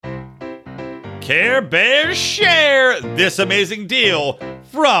Care Bears share this amazing deal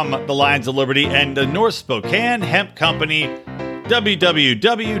from the Lions of Liberty and the North Spokane Hemp Company,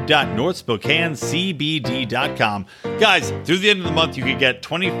 www.northspokanecbd.com. Guys, through the end of the month, you can get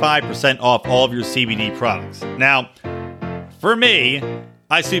 25% off all of your CBD products. Now, for me,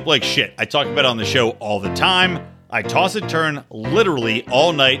 I sleep like shit. I talk about it on the show all the time. I toss and turn literally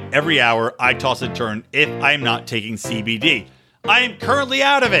all night, every hour. I toss and turn if I'm not taking CBD. I am currently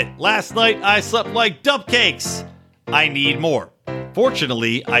out of it. Last night, I slept like dump cakes. I need more.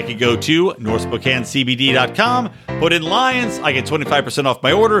 Fortunately, I can go to northspokanecbd.com, put in Lions, I get 25% off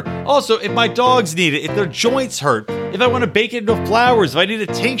my order. Also, if my dogs need it, if their joints hurt, if I want to bake it into flowers, if I need a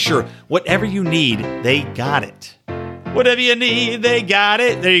tincture, whatever you need, they got it. Whatever you need, they got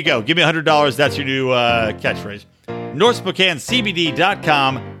it. There you go. Give me $100. That's your new catchphrase.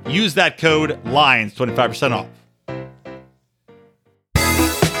 northspokanecbd.com. Use that code LIONS, 25% off.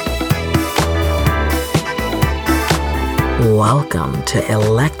 Welcome to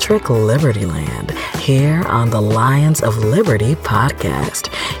Electric Liberty Land, here on the Lions of Liberty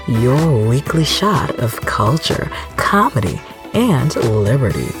podcast, your weekly shot of culture, comedy, and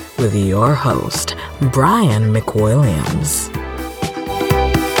liberty with your host, Brian McWilliams.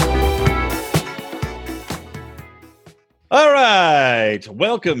 All right,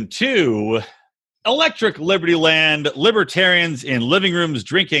 welcome to Electric Liberty Land, libertarians in living rooms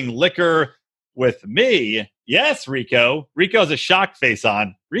drinking liquor with me. Yes, Rico. Rico has a shocked face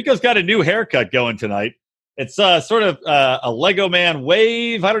on. Rico's got a new haircut going tonight. It's sort of a Lego Man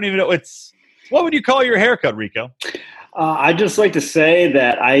wave. I don't even know. What would you call your haircut, Rico? I'd just like to say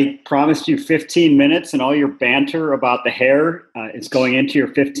that I promised you 15 minutes, and all your banter about the hair is going into your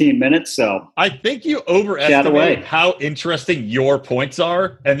 15 minutes. So I think you overestimate how interesting your points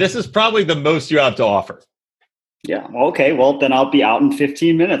are, and this is probably the most you have to offer. Yeah. Okay. Well, then I'll be out in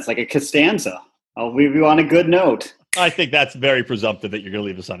 15 minutes, like a Costanza. I'll leave you on a good note. I think that's very presumptive that you're going to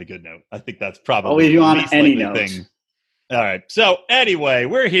leave us on a good note. I think that's probably I'll leave you on any note. Thing. All right. So anyway,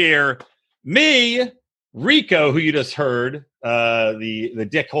 we're here. Me, Rico, who you just heard, the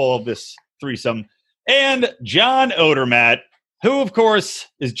dickhole of this threesome, and John Odermatt, who, of course,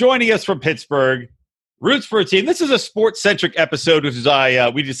 is joining us from Pittsburgh, roots for a team. This is a sports-centric episode, which is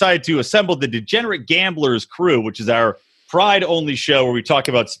we decided to assemble the Degenerate Gamblers crew, which is our Pride-only show where we talk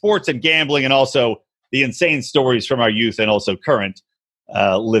about sports and gambling and also the insane stories from our youth and also current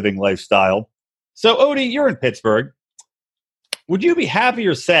living lifestyle. So, Odie, you're in Pittsburgh. Would you be happy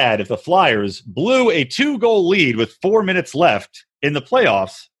or sad if the Flyers blew a 2-goal lead with 4 minutes left in the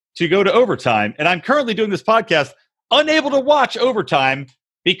playoffs to go to overtime? And I'm currently doing this podcast unable to watch overtime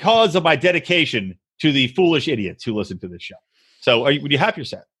because of my dedication to the foolish idiots who listen to this show. So would you happy or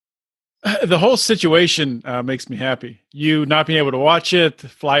sad? The whole situation makes me happy. You not being able to watch it, the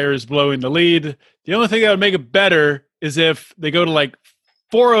Flyers blowing the lead. The only thing that would make it better is if they go to like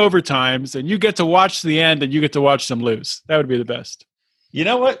 4 overtimes and you get to watch the end and you get to watch them lose. That would be the best. You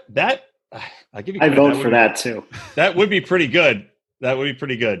know what? I'll give you credit. I vote for that too. That would be pretty good.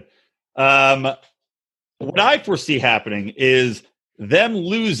 What I foresee happening is them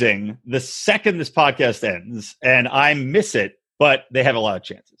losing the second this podcast ends, and I miss it, but they have a lot of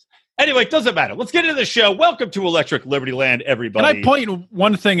chances. Anyway, it doesn't matter. Let's get into the show. Welcome to Electric Liberty Land, everybody. Can I point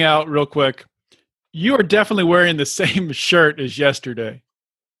one thing out real quick? You are definitely wearing the same shirt as yesterday.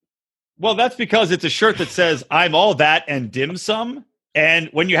 Well, that's because it's a shirt that says, I'm all that and dim sum. And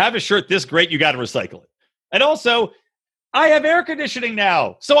when you have a shirt this great, you got to recycle it. And also, I have air conditioning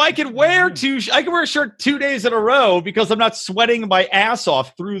now. So I can wear a shirt 2 days in a row because I'm not sweating my ass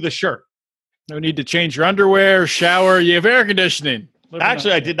off through the shirt. No need to change your underwear, shower. You have air conditioning.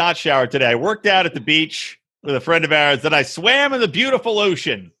 Actually, I did not shower today. I worked out at the beach with a friend of ours. Then I swam in the beautiful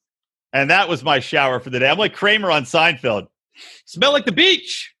ocean. And that was my shower for the day. I'm like Kramer on Seinfeld. Smell like the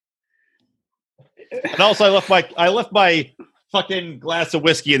beach. And also, I left my fucking glass of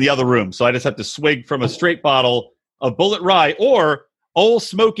whiskey in the other room. So I just have to swig from a straight bottle of Bullet Rye or Old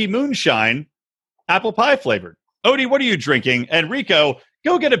Smoky Moonshine, apple pie flavored. Odie, what are you drinking? And Rico,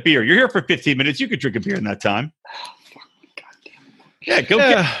 go get a beer. You're here for 15 minutes. You could drink a beer in that time. Yeah, go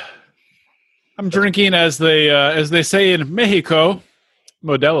get. I'm drinking, as they say in Mexico,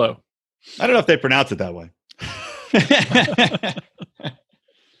 Modelo. I don't know if they pronounce it that way.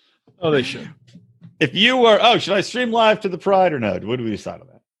 Oh, they should. If you were, should I stream live to the Pride or no? What do we decide on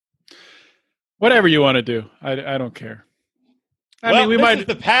that? Whatever you want to do, I don't care. This is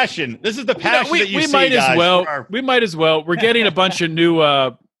the passion. This is the passion that you see, might guys. As well. We might as well. We're getting a bunch of new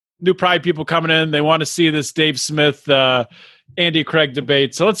Pride people coming in. They want to see this Dave Smith. Andy Craig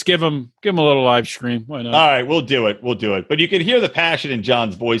debate. So let's give him a little live stream. Why not? All right, we'll do it. But you can hear the passion in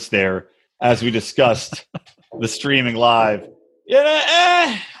John's voice there as we discussed the streaming live.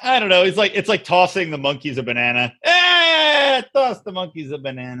 I don't know. It's like tossing the monkeys a banana. Toss the monkeys a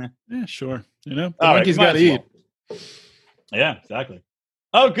banana. Yeah, sure. The All monkeys right, got to eat. Yeah, exactly.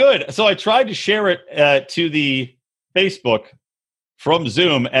 Oh, good. So I tried to share it to the Facebook from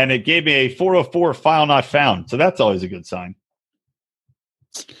Zoom, and it gave me a 404 file not found. So that's always a good sign.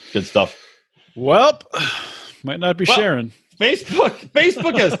 Good stuff. Well, might not be sharing.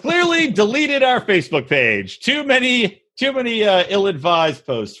 Facebook has clearly deleted our Facebook page. Too many ill-advised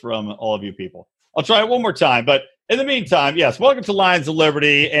posts from all of you people. I'll try it one more time, but in the meantime, yes, welcome to Lions of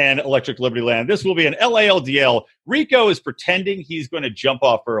Liberty and Electric Liberty Land. This will be an LILDL. Rico is pretending he's going to jump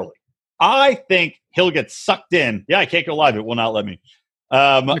off early. I think he'll get sucked in. Yeah, I can't go live. It will not let me.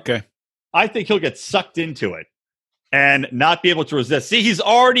 Okay. I think he'll get sucked into it and not be able to resist. See, he's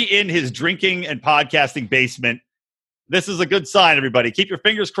already in his drinking and podcasting basement. This is a good sign, everybody. Keep your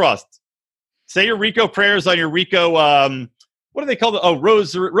fingers crossed. Say your Rico prayers on your Rico, what do they call them? Oh,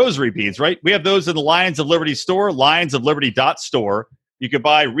 rosary beads, right? We have those in the Lions of Liberty store, lionsofliberty.store. You can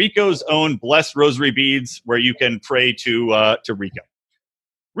buy Rico's own blessed rosary beads where you can pray to Rico.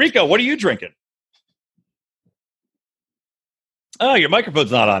 Rico, what are you drinking? Oh, your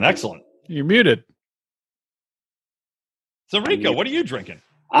microphone's not on. Excellent. You're muted. So, Rico, what are you drinking?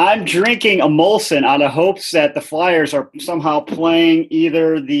 I'm drinking a Molson out of hopes that the Flyers are somehow playing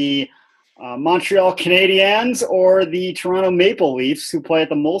either the Montreal Canadiens or the Toronto Maple Leafs, who play at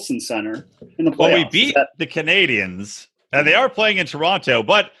the Molson Center in the playoffs. Well, we beat the Canadiens, and they are playing in Toronto.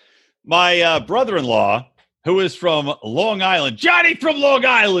 But my brother-in-law, who is from Long Island, Johnny from Long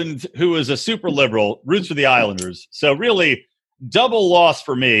Island, who is a super liberal, roots for the Islanders. So really, double loss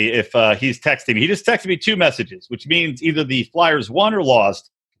for me if he's texting me. He just texted me 2 messages, which means either the Flyers won or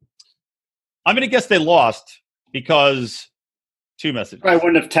lost. I'm going to guess they lost because 2 messages. I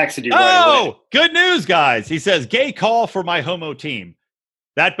wouldn't have texted you right away. Good news, guys. He says, gay call for my homo team.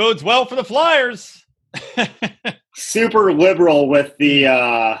 That bodes well for the Flyers. Super liberal with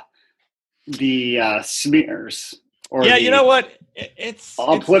the smears. Or yeah, you know what? It's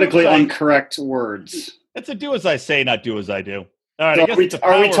politically incorrect words. It's a do as I say, not do as I do. All right, So I guess it's a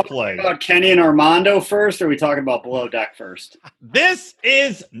are we power talking play. about Kenny and Armando first, or are we talking about Below Deck first? This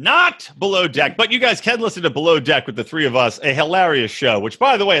is not Below Deck, but you guys can listen to Below Deck with the 3 of us, a hilarious show, which,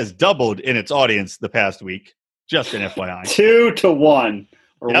 by the way, has doubled in its audience the past week. Just an FYI. 2 to 1,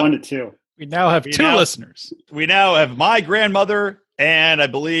 or 1 to 2. We now have 2 listeners. We now have my grandmother, and I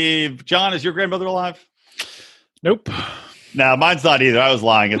believe, John, is your grandmother alive? Nope. No, mine's not either. I was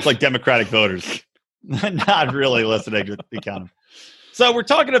lying. It's like Democratic voters. Not really listening to the count. So we're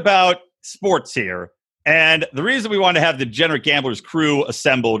talking about sports here. And the reason we want to have the Degenerate Gamblers crew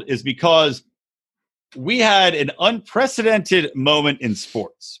assembled is because we had an unprecedented moment in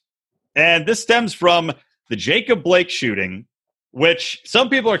sports. And this stems from the Jacob Blake shooting, which some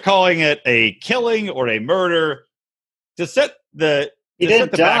people are calling it a killing or a murder. He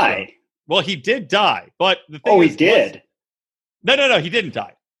didn't die. Well, he did die. But the thing he did? No, he didn't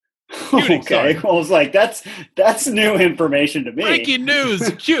die. Okay, well, I was like, that's new information to me. Breaking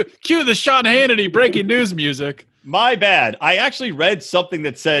news. Cue the Sean Hannity breaking news music. My bad. I actually read something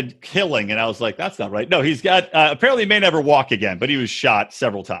that said killing, and I was like, that's not right. No, he's got, apparently may never walk again, but he was shot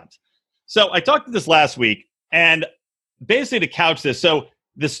several times. So I talked to this last week, and basically to couch this, so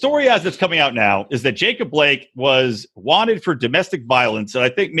the story as it's coming out now is that Jacob Blake was wanted for domestic violence, and I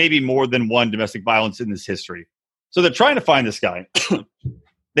think maybe more than one domestic violence in this history. So they're trying to find this guy.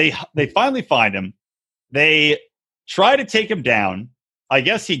 They finally find him. They try to take him down. I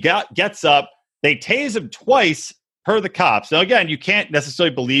guess he gets up. They tase him twice per the cops. Now, again, you can't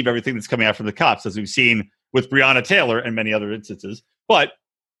necessarily believe everything that's coming out from the cops, as we've seen with Breonna Taylor and many other instances. But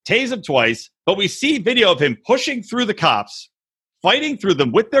tase him twice. But we see video of him pushing through the cops, fighting through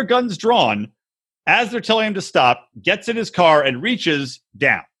them with their guns drawn as they're telling him to stop, gets in his car, and reaches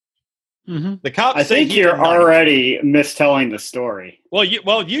down. Mm-hmm. The cops. I think you're already mistelling the story. Well,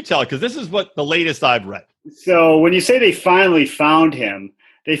 you tell it, because this is what the latest I've read. So when you say they finally found him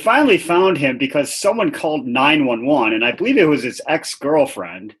because someone called 911, and I believe it was his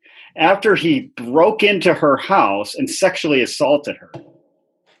ex-girlfriend, after he broke into her house and sexually assaulted her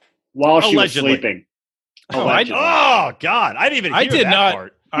while she was sleeping. Oh, God! I didn't even hear that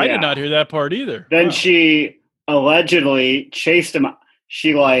part. I did not hear that part either. Then she allegedly chased him.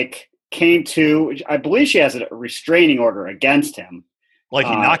 She came to, I believe she has a restraining order against him. Like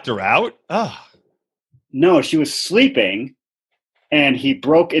he knocked her out? Oh. No, she was sleeping, and he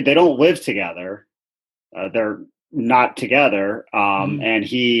broke it. They don't live together. They're not together. And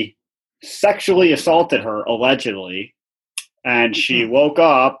he sexually assaulted her, allegedly. And she woke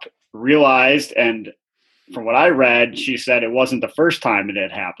up realized, and from what I read, she said it wasn't the first time it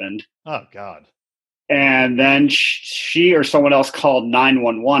had happened. Oh, God. And then she or someone else called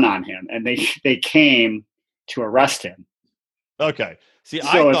 911 on him, and they came to arrest him. Okay. See,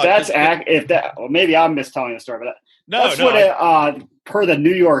 So I thought well, maybe I'm mistelling the story, but that's what per the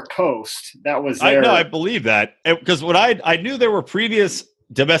New York Post, that was there. I believe that, because what I knew there were previous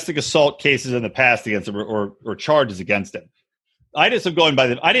domestic assault cases in the past against him, or charges against him. I just am going by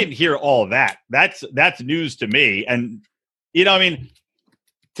them. I didn't hear all of that. That's news to me. And I mean,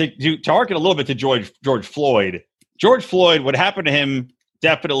 to harken a little bit to George Floyd. George Floyd, what happened to him,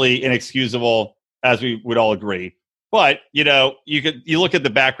 definitely inexcusable, as we would all agree. But you look at the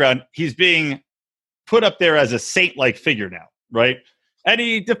background. He's being put up there as a saint-like figure now, right? And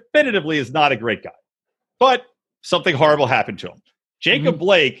he definitively is not a great guy. But something horrible happened to him. Jacob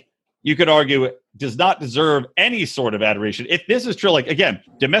Blake, you could argue, does not deserve any sort of adoration. If this is true, like, again,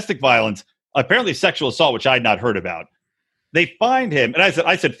 domestic violence, apparently sexual assault, which I had not heard about. They find him, and I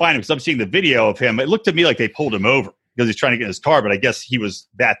said find him because I'm seeing the video of him. It looked to me like they pulled him over because he's trying to get in his car, but I guess he was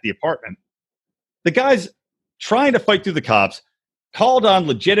at the apartment. The guy's trying to fight through the cops, called on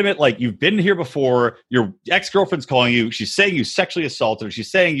legitimate, like, you've been here before, your ex-girlfriend's calling you, she's saying you sexually assaulted her,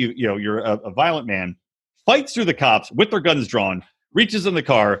 she's saying you're a violent man, fights through the cops with their guns drawn, reaches in the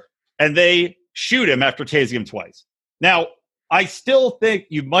car, and they shoot him after tasing him twice. Now, I still think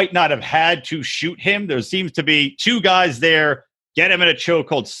you might not have had to shoot him. There seems to be two guys there, get him in a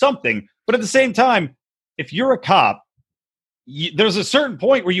chokehold, something. But at the same time, if you're a cop, there's a certain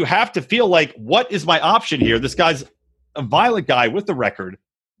point where you have to feel like, what is my option here? This guy's a violent guy with the record,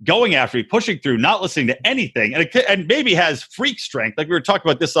 going after me, pushing through, not listening to anything, and maybe has freak strength. Like we were talking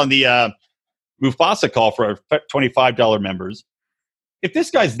about this on the Mufasa call for our $25 members. If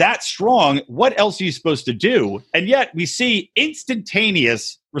this guy's that strong, what else are you supposed to do? And yet we see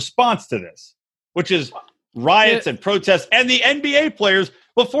instantaneous response to this, which is riots and protests, and the NBA players,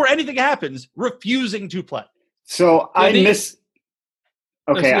 before anything happens, refusing to play. So I was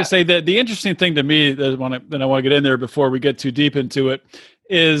going to say that the interesting thing to me that I want to get in there before we get too deep into it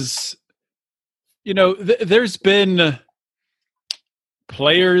is, there's been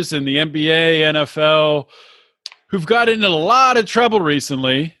players in the NBA, NFL, who've gotten in a lot of trouble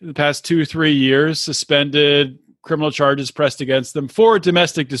recently, the past 2-3 years, suspended, criminal charges pressed against them for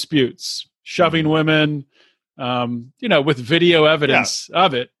domestic disputes, shoving women, with video evidence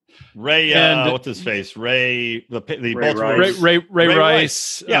of it. Ray, what's his face? Ray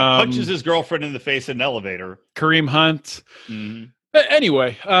Rice. Yeah, punches his girlfriend in the face in an elevator. Kareem Hunt.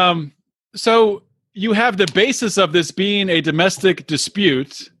 Anyway, so you have the basis of this being a domestic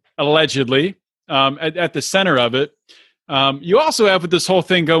dispute, allegedly, at the center of it. You also have this whole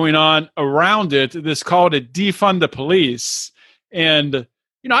thing going on around it, this call to defund the police. And,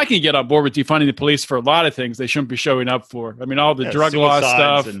 I can get on board with defunding the police for a lot of things they shouldn't be showing up for. I mean, all the drug law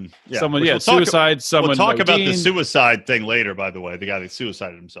stuff. Suicides. We'll talk about the suicide thing later, by the way, the guy that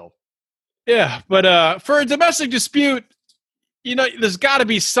suicided himself. Yeah, but for a domestic dispute, there's got to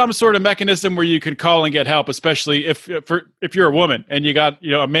be some sort of mechanism where you can call and get help, especially if you're a woman and you got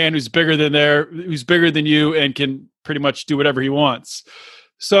a man who's bigger than you and can pretty much do whatever he wants.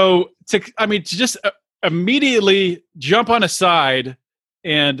 So to just immediately jump on a side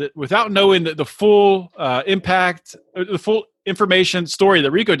and without knowing the full impact, the full information story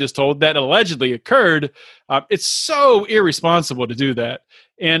that Rico just told that allegedly occurred, it's so irresponsible to do that.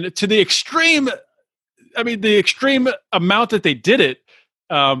 And to the extreme amount that they did it,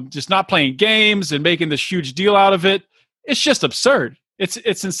 just not playing games and making this huge deal out of it, it's just absurd.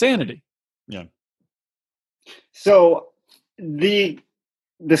 It's insanity. Yeah. So the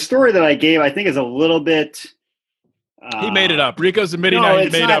story that I gave, I think, is a little bit. He made it up. Rico's admitting he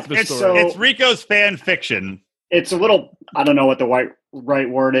made up the story. It's Rico's fan fiction. It's a little. I don't know what the right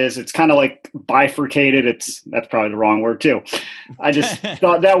word is. It's kind of like bifurcated. That's probably the wrong word too. I just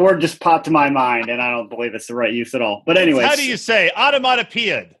thought that word just popped to my mind, and I don't believe it's the right use at all. But anyway, how do you say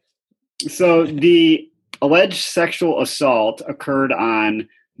onomatopoeia? So the alleged sexual assault occurred on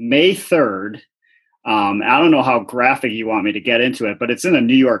May 3rd. I don't know how graphic you want me to get into it, but it's in a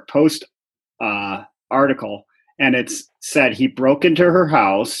New York Post article, and it's said he broke into her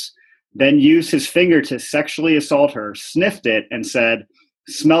house, then used his finger to sexually assault her, sniffed it, and said,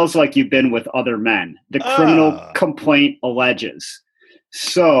 "Smells like you've been with other men." The criminal complaint alleges.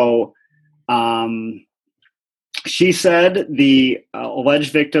 So she said, the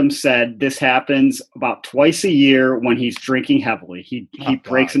alleged victim said, this happens about twice a year when he's drinking heavily. He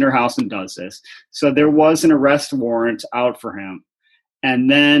breaks into her house and does this. So there was an arrest warrant out for him. And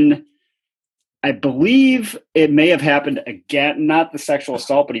then I believe it may have happened again, not the sexual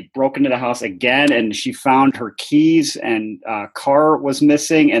assault, but he broke into the house again, and she found her keys and car was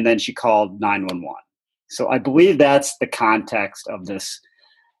missing, and then she called 911. So I believe that's the context of this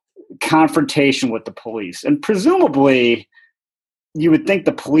confrontation with the police. And presumably, you would think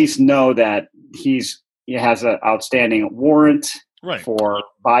the police know that he has an outstanding warrant for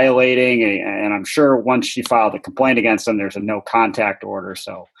violating, and I'm sure once she filed a complaint against him, there's a no contact order.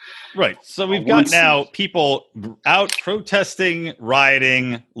 So, so we've got now people out protesting,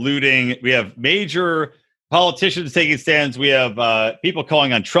 rioting, looting. We have major politicians taking stands. We have people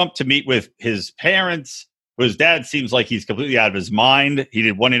calling on Trump to meet with his parents. His dad seems like he's completely out of his mind. He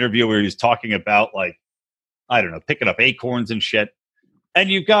did one interview where he was talking about, like, I don't know, picking up acorns and shit. And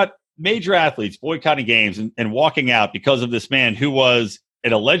you've got major athletes boycotting games and walking out because of this man who was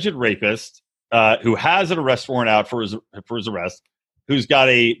an alleged rapist, who has an arrest warrant out for his arrest, who's got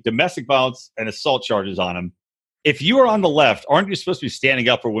a domestic violence and assault charges on him. If you are on the left, aren't you supposed to be standing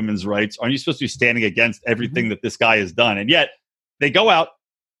up for women's rights? Aren't you supposed to be standing against everything that this guy has done? And yet they go out,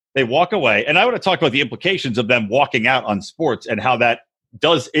 they walk away. And I want to talk about the implications of them walking out on sports and how that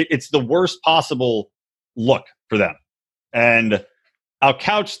does it. It's the worst possible look for them. And I'll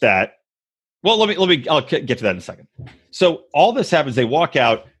couch that. Well, I'll get to that in a second. So all this happens. They walk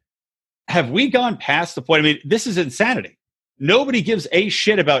out. Have we gone past the point? I mean, this is insanity. Nobody gives a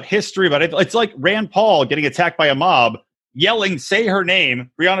shit about history, about it. It's like Rand Paul getting attacked by a mob, yelling, say her name,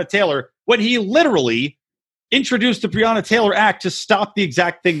 Breonna Taylor, when he literally introduced the Breonna Taylor Act to stop the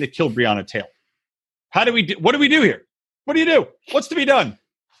exact thing that killed Breonna Taylor. What do we do here? What do you do? What's to be done?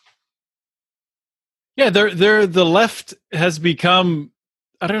 Yeah, the left has become,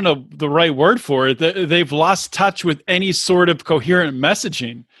 I don't know the right word for it. They've lost touch with any sort of coherent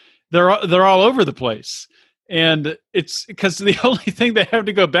messaging. They're all over the place. And it's because the only thing they have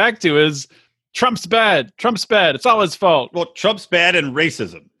to go back to is Trump's bad. Trump's bad. It's all his fault. Well, Trump's bad and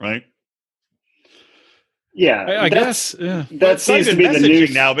racism, right? Yeah, I guess. Yeah. That seems to be the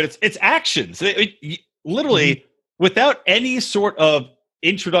news now, but it's actions. Literally, without any sort of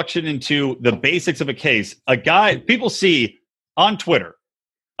introduction into the basics of a case, people see on Twitter,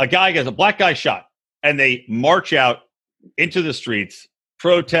 a black guy shot, and they march out into the streets,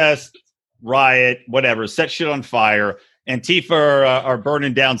 protest, riot, whatever, set shit on fire. Antifa are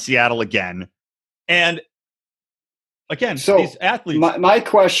burning down Seattle again. And again, so these athletes. My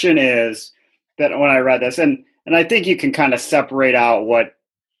question is that when I read this, and I think you can kind of separate out what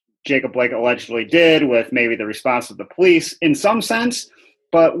Jacob Blake allegedly did with maybe the response of the police in some sense.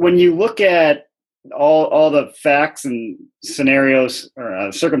 But when you look at all the facts and scenarios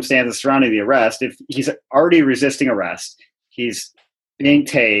or circumstances surrounding the arrest, if he's already resisting arrest, he's being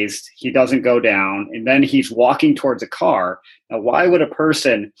tased, he doesn't go down, and then he's walking towards a car. Now, why would a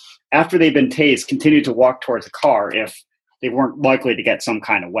person, after they've been tased, continue to walk towards a car if they weren't likely to get some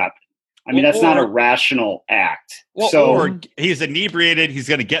kind of weapon? I mean, that's not a rational act. Or he's inebriated, he's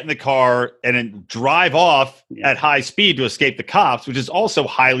going to get in the car and then drive off at high speed to escape the cops, which is also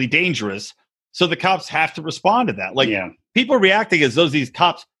highly dangerous. So the cops have to respond to that. People are reacting as though these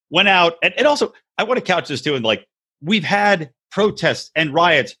cops went out. And also, I want to couch this too. And we've had protests and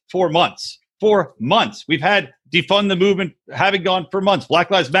riots for months. We've had defund the movement having gone for months. Black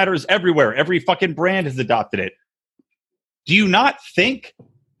Lives Matter is everywhere. Every fucking brand has adopted it. Do you not think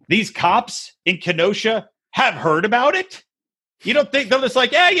these cops in Kenosha have heard about it? You don't think they're just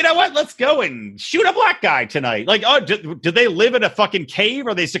like, yeah, you know what? Let's go and shoot a black guy tonight. Do they live in a fucking cave?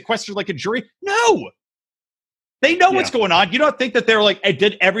 Are they sequestered like a jury? No. They know what's going on. You don't think that they're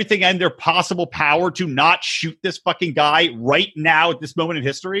did everything in their possible power to not shoot this fucking guy right now at this moment in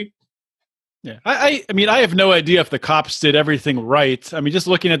history? Yeah. I mean, I have no idea if the cops did everything right. I mean, just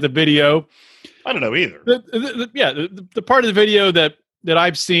looking at the video. I don't know either. The part of the video that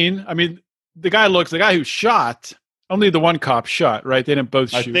I've seen, I mean, the guy who shot, only the one cop shot, right? They didn't both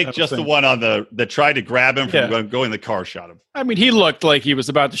shoot. I think just the one that tried to grab him from going in the car shot him. I mean, he looked like he was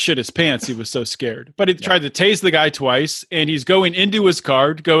about to shit his pants. He was so scared. But he tried to tase the guy twice, and he's going into his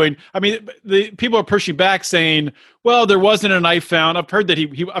car, the people are pushing back saying, well, there wasn't a knife found. I've heard that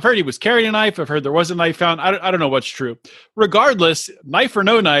I've heard he was carrying a knife. I've heard there was a knife found. I don't know what's true. Regardless, knife or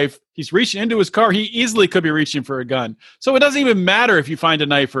no knife, he's reaching into his car. He easily could be reaching for a gun. So it doesn't even matter if you find a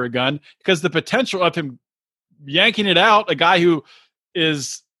knife or a gun, because the potential of him yanking it out, a guy who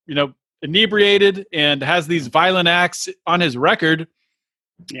is, inebriated and has these violent acts on his record,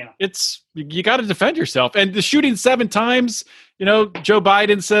 you got to defend yourself. And the shooting 7 times, Joe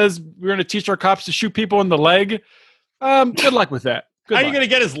Biden says we're going to teach our cops to shoot people in the leg. Good luck with that. How are you going to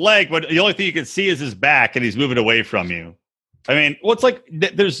get his leg when the only thing you can see is his back and he's moving away from you? I mean, it's like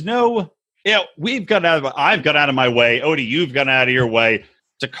there's no I've gone out of my way. Odie, you've gone out of your way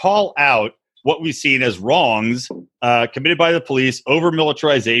to call out what we've seen as wrongs committed by the police, over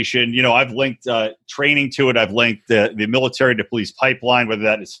militarization. I've linked training to it. I've linked the military to police pipeline, whether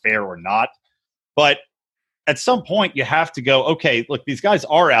that is fair or not. But at some point, you have to go, okay, look, these guys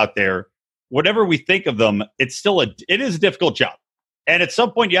are out there. Whatever we think of them, it is a difficult job. And at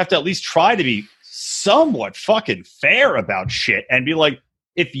some point, you have to at least try to be somewhat fucking fair about shit and be like,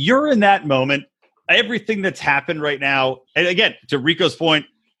 if you're in that moment, everything that's happened right now, and again, to Rico's point,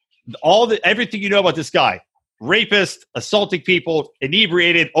 everything you know about this guy, rapist, assaulting people,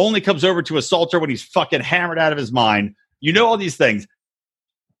 inebriated, only comes over to assault her when he's fucking hammered out of his mind. You know all these things.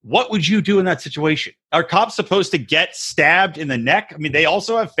 What would you do in that situation? Are cops supposed to get stabbed in the neck? I mean, they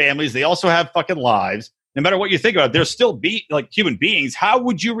also have families. They also have fucking lives. No matter what you think about it, they're still human beings. How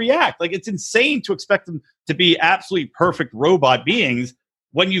would you react? Like, it's insane to expect them to be absolutely perfect robot beings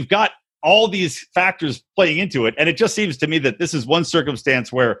when you've got all these factors playing into it. And it just seems to me that this is one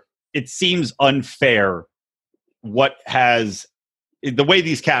circumstance where it seems unfair the way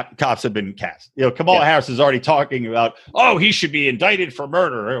these cops have been cast. Kamala Harris is already talking about, he should be indicted for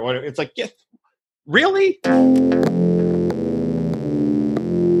murder or whatever. It's like, really?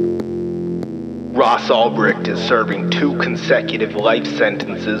 Ross Ulbricht is serving 2 consecutive life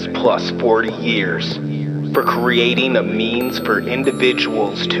sentences plus 40 years for creating a means for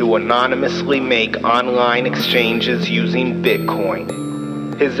individuals to anonymously make online exchanges using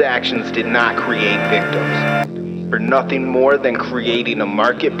Bitcoin. His actions did not create victims. For nothing more than creating a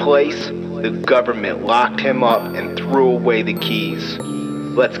marketplace, the government locked him up and threw away the keys.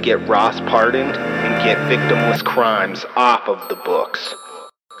 Let's get Ross pardoned and get victimless crimes off of the books.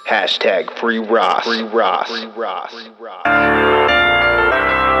 Hashtag free Ross. Free Ross. Free Ross. Free Ross.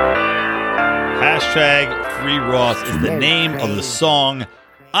 Hashtag free Ross is the name of the song.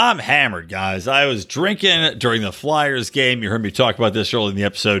 I'm hammered, guys. I was drinking during the Flyers game. You heard me talk about this earlier in the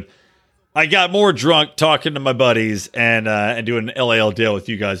episode. I got more drunk talking to my buddies and doing an LILDL with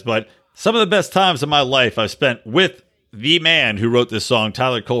you guys. But some of the best times of my life I've spent with the man who wrote this song,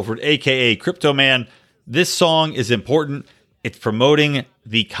 Tyler Colford, a.k.a. Crypto Man. This song is important. It's promoting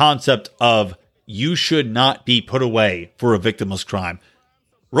the concept of you should not be put away for a victimless crime.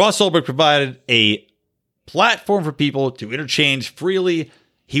 Ross Ulbricht provided a platform for people to interchange freely.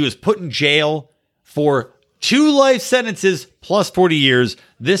 He was put in jail for 2 life sentences plus 40 years.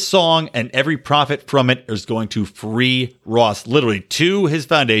 This song and every profit from it is going to free Ross, literally to his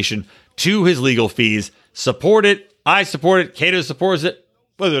foundation, to his legal fees. Support it. I support it. Cato supports it.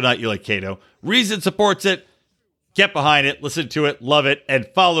 Whether or not you like Cato. Reason supports it. Get behind it. Listen to it. Love it. And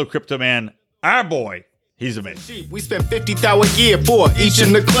follow Crypto Man, our boy. He's amazing. We spent 50,000 a year for each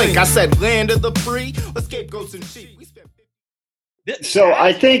in the clink. I said land of the free, or scapegoats and sheep. So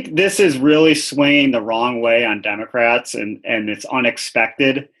I think this is really swinging the wrong way on Democrats, and it's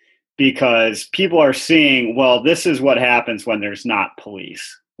unexpected because people are seeing, well, this is what happens when there's not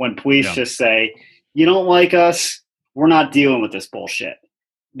police. When police just say, you don't like us, we're not dealing with this bullshit.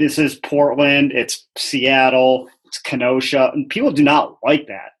 This is Portland, it's Seattle, it's Kenosha, and people do not like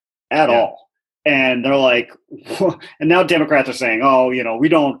that at all. And they're like, and now Democrats are saying, we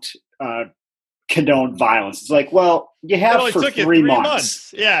don't condone violence. It's like, well, you have for 3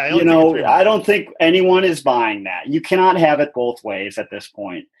 months. Yeah. I don't think anyone is buying that. You cannot have it both ways at this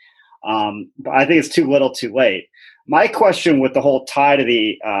point. But I think it's too little too late. My question with the whole tie to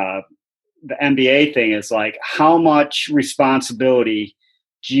the NBA thing is like, how much responsibility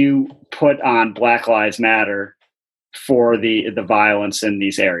do you put on Black Lives Matter for the violence in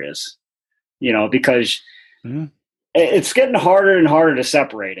these areas? Because it's getting harder and harder to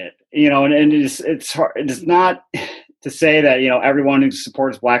separate it. And it's hard. It's not to say that everyone who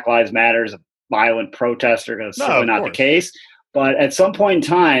supports Black Lives Matter is a violent protester, because it's certainly not the case. But at some point in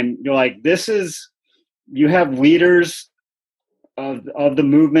time, you're like, you have leaders of the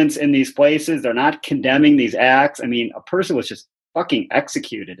movements in these places. They're not condemning these acts. I mean, a person was just fucking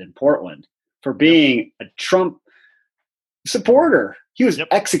executed in Portland for being a Trump supporter. He was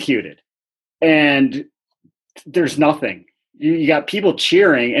executed, and there's nothing. You got people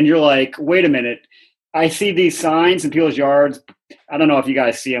cheering, and you're like, wait a minute. I see these signs in people's yards. I don't know if you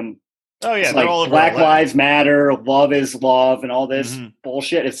guys see them. Oh, yeah. It's like all Black Lives Matter, love is love, and all this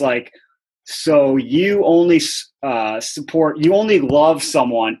bullshit. It's like, so you only you only love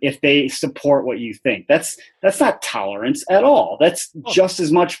someone if they support what you think. That's not tolerance at all. That's just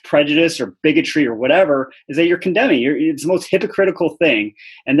as much prejudice or bigotry or whatever is that you're condemning. It's the most hypocritical thing.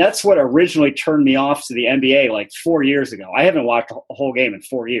 And that's what originally turned me off to the NBA like 4 years ago. I haven't watched a whole game in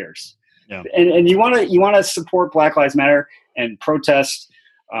 4 years. Yeah. And you want to support Black Lives Matter and protest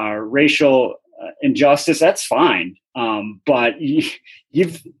racial injustice, that's fine. But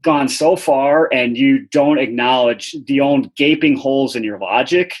you've gone so far and you don't acknowledge the own gaping holes in your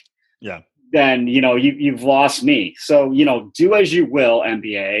logic. Yeah. Then, you've lost me. So, do as you will,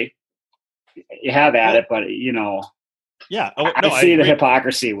 NBA. You have at it, but, Yeah. I see the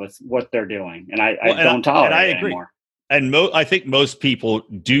hypocrisy with what they're doing, and I don't tolerate it anymore. And I think most people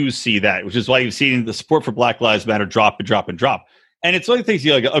do see that, which is why you've seen the support for Black Lives Matter drop and drop and drop. And it's one of the things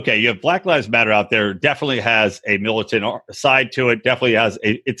you go, okay, you have Black Lives Matter out there, definitely has a militant side to it, definitely has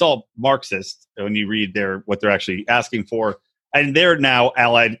it's all Marxist when you read what they're actually asking for. And they're now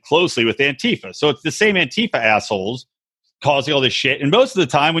allied closely with Antifa. So it's the same Antifa assholes causing all this shit. And most of the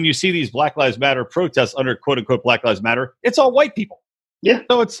time when you see these Black Lives Matter protests under quote unquote Black Lives Matter, it's all white people. Yeah.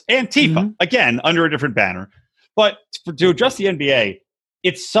 So it's Antifa, again, under a different banner. But to address the NBA,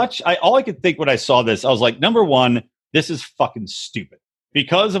 it's all I could think when I saw this, I was like, number one, this is fucking stupid.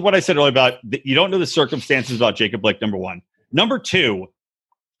 Because of what I said earlier about you don't know the circumstances about Jacob Blake, number one. Number two,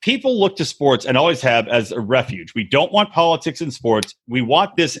 people look to sports and always have as a refuge. We don't want politics in sports. We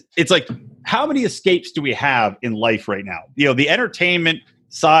want this. It's like, how many escapes do we have in life right now? The entertainment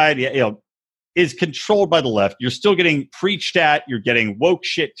side, is controlled by the left. You're still getting preached at. You're getting woke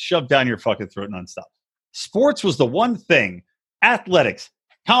shit shoved down your fucking throat nonstop. Sports was the one thing. Athletics,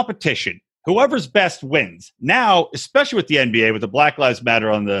 competition, whoever's best wins. Now, especially with the NBA, with the Black Lives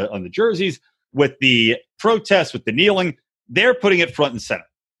Matter on the jerseys, with the protests, with the kneeling, they're putting it front and center.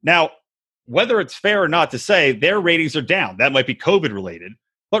 Now, whether it's fair or not to say their ratings are down, that might be COVID related.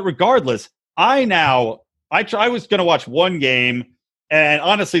 But regardless, I was going to watch one game, and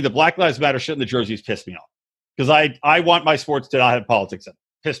honestly, the Black Lives Matter shit in the jerseys pissed me off because I want my sports to not have politics in it.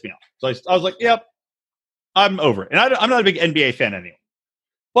 Pissed me off. So I was like, yep, I'm over it. And I'm not a big NBA fan anymore.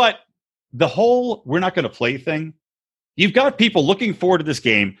 But the whole we're not going to play thing, you've got people looking forward to this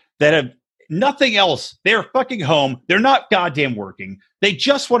game that have nothing else. They're fucking home. They're not goddamn working. They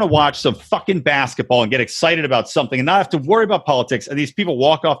just want to watch some fucking basketball and get excited about something and not have to worry about politics. And these people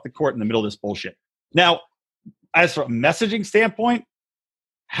walk off the court in the middle of this bullshit. Now, as from a messaging standpoint,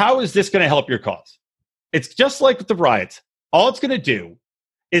 how is this going to help your cause? It's just like with the riots. All it's going to do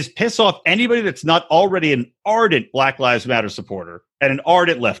is piss off anybody that's not already an ardent Black Lives Matter supporter and an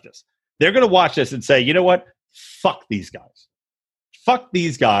ardent leftist. They're going to watch this and say, you know what? Fuck these guys. Fuck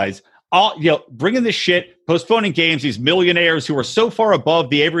these guys. Bringing this shit, postponing games, these millionaires who are so far above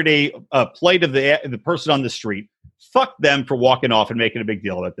the everyday plight of the person on the street. Fuck them for walking off and making a big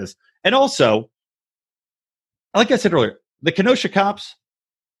deal about this. And also, like I said earlier, the Kenosha cops,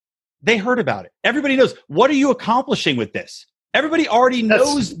 they heard about it. Everybody knows. What are you accomplishing with this? Everybody already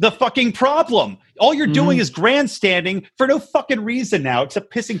knows the fucking problem. All you're doing is grandstanding for no fucking reason now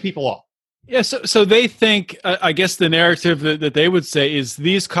except pissing people off. Yeah, so they think, I guess the narrative that they would say is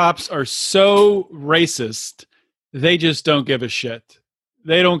these cops are so racist, they just don't give a shit.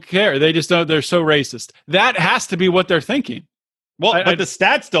 They don't care. They just don't. They're so racist. That has to be what they're thinking. Well, but the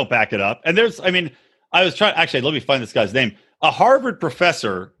stats don't back it up. And I was trying, actually, let me find this guy's name. A Harvard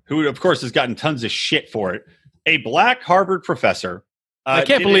professor who, of course, has gotten tons of shit for it. A black Harvard professor. I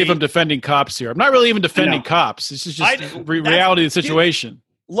can't believe I'm defending cops here. I'm not really even defending cops. This is just reality of the situation.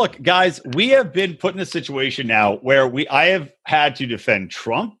 Look, guys, we have been put in a situation now where I have had to defend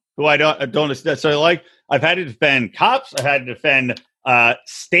Trump, who I don't necessarily like. I've had to defend cops. I've had to defend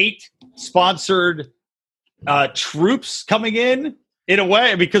state-sponsored troops coming in a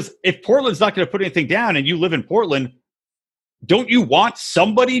way. Because if Portland's not going to put anything down and you live in Portland, don't you want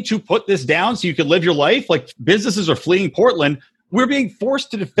somebody to put this down so you can live your life? Like, businesses are fleeing Portland. We're being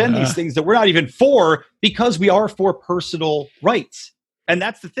forced to defend these things that we're not even for because we are for personal rights. And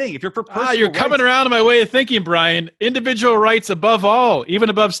that's the thing. If you're for personal you're coming around to my way of thinking, Brian. Individual rights above all, even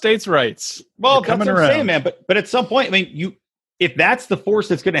above states' rights. Well, that's what I'm saying, man. But at some point, if that's the force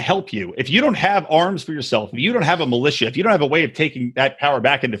that's going to help you, if you don't have arms for yourself, if you don't have a militia, if you don't have a way of taking that power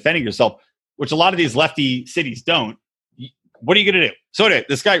back and defending yourself, which a lot of these lefty cities don't, what are you going to do? So anyway,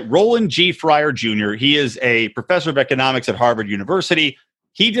 this guy, Roland G. Fryer Jr., he is a professor of economics at Harvard University.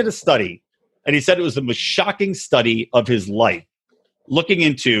 He did a study, and he said it was the most shocking study of his life, looking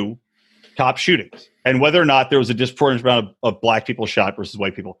into cop shootings and whether or not there was a disproportionate amount of black people shot versus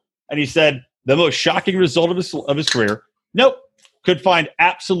white people. And he said the most shocking result of his career, could find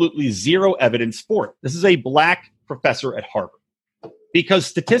absolutely zero evidence for it. This is a black professor at Harvard. Because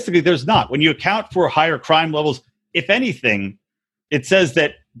statistically, there's not. When you account for higher crime levels, if anything, it says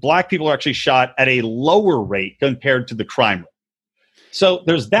that black people are actually shot at a lower rate compared to the crime rate. So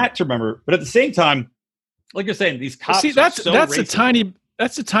there's that to remember. But at the same time, like you're saying, these cops that's racist.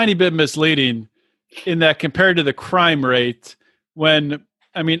 That's a tiny bit misleading in that compared to the crime rate, when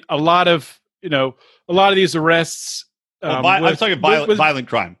I mean, a lot of these arrests. I'm talking violent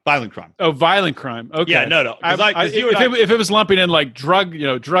crime. Oh, violent crime. Okay. Yeah, no. If it was lumping in like drug crime,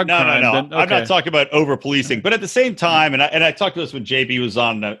 no. then okay. I'm not talking about over policing, but at the same time, and I talked to this when JB was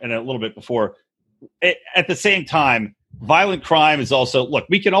on and a little bit before. At the same time, violent crime is also, look,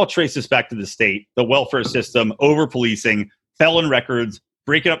 we can all trace this back to the state, the welfare system, over policing, felon records,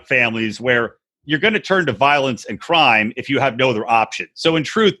 breaking up families, where you're going to turn to violence and crime if you have no other option. So in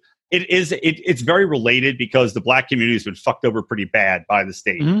truth, it's very related because the black community has been fucked over pretty bad by the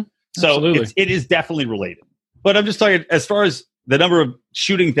state. Mm-hmm. So it is definitely related. But I'm just talking, as far as the number of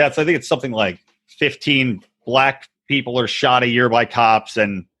shooting deaths, I think it's something like 15 black people are shot a year by cops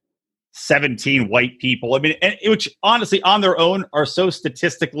and 17 white people. I mean, which honestly on their own are so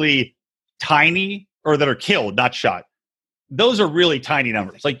statistically tiny, or that are killed, not shot. Those are really tiny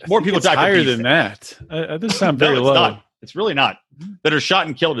numbers. Like more people die. Higher than that. This sounds very low. Not. It's really not. That are shot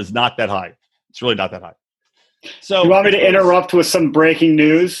and killed is not that high. It's really not that high. So, you want me to interrupt with some breaking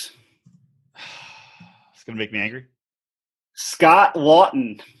news? It's going to make me angry. Scott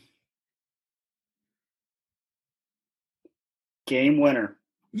Lawton, game winner.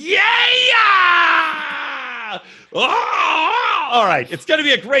 Yeah! Oh! All right. It's going to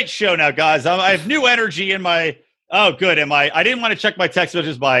be a great show now, guys. I have new energy in my... Oh, good. I didn't want to check my text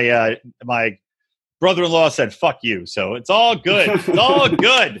messages. My brother-in-law said, fuck you. So it's all good. It's all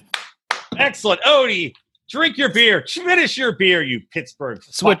good. Excellent. Odie, drink your beer. Finish your beer, you Pittsburgh.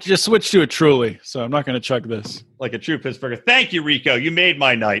 Just switch to a Truly. So I'm not going to chug this. Like a true Pittsburgher. Thank you, Rico. You made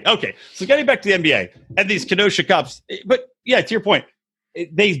my night. Okay. So getting back to the NBA and these Kenosha cops. But yeah, to your point,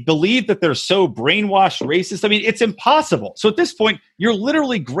 they believe that they're so brainwashed racist. I mean, it's impossible. So at this point, you're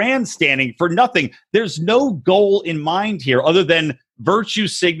literally grandstanding for nothing. There's no goal in mind here other than virtue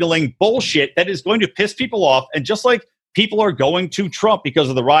signaling bullshit that is going to piss people off. And just like people are going to Trump because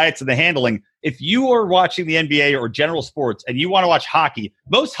of the riots and the handling, if you are watching the NBA or general sports and you want to watch hockey,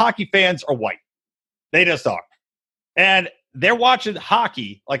 most hockey fans are white. They just are. And they're watching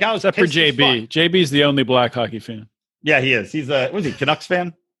hockey. Like I was except for JB. JB's the only black hockey fan. Yeah, he is. He's Canucks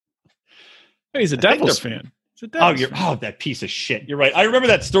fan? He's a Devils fan. He's a Devils fan. That piece of shit. You're right. I remember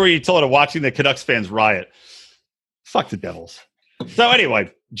that story you told of watching the Canucks fans riot. Fuck the Devils. So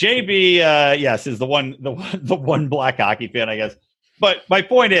anyway, JB, yes, is the one black hockey fan, I guess. But my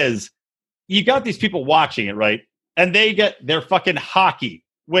point is, you got these people watching it, right? And they get their fucking hockey,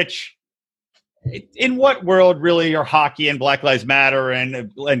 which in what world really are hockey and Black Lives Matter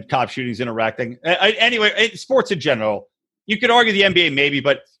and cop shootings interacting? Anyway, sports in general, you could argue the NBA maybe,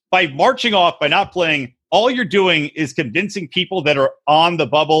 but by marching off, by not playing, all you're doing is convincing people that are on the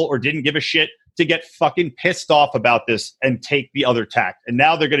bubble or didn't give a shit to get fucking pissed off about this and take the other tack. And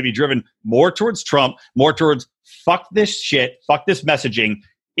now they're going to be driven more towards Trump, more towards fuck this shit, fuck this messaging.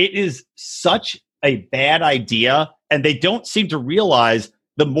 It is such a bad idea, and they don't seem to realize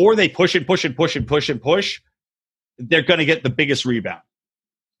the more they push and push and push and push and push, they're going to get the biggest rebound.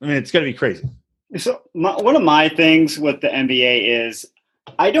 I mean, it's going to be crazy. So one of my things with the NBA is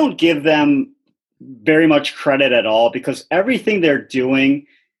I don't give them very much credit at all because everything they're doing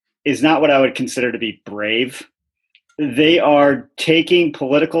is not what I would consider to be brave. They are taking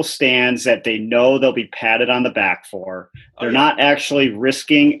political stands that they know they'll be patted on the back for. They're not actually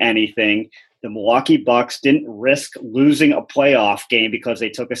risking anything. The Milwaukee Bucks didn't risk losing a playoff game because they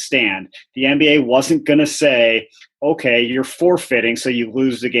took a stand. The NBA wasn't going to say, okay, you're forfeiting, so you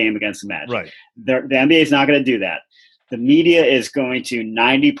lose the game against the Magic. Right. The NBA is not going to do that. The media is going to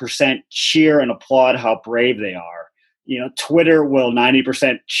 90% cheer and applaud how brave they are. Twitter will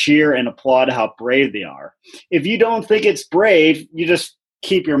 90% cheer and applaud how brave they are. If you don't think it's brave, you just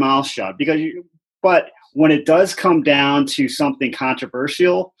keep your mouth shut. But when it does come down to something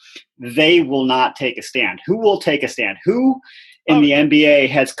controversial, they will not take a stand. Who will take a stand? Who in the NBA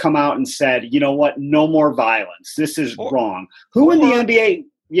has come out and said, you know what, no more violence. This is wrong. Who in the NBA?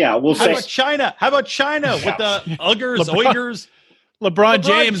 Yeah, we'll say. How about China with the Uyghurs? LeBron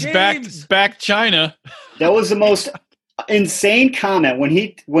James back China. That was the most insane comment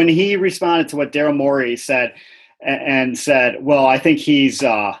when he responded to what Daryl Morey said and said, well, I think he's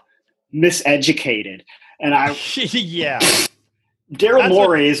miseducated. And Daryl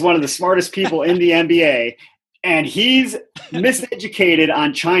Morey is one of the smartest people in the NBA, and he's miseducated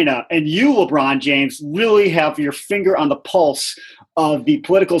on China. And you, LeBron James, really have your finger on the pulse of the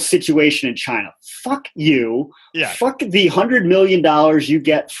political situation in China. Fuck you. Yeah. Fuck the $100 million you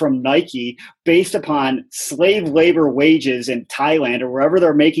get from Nike based upon slave labor wages in Thailand or wherever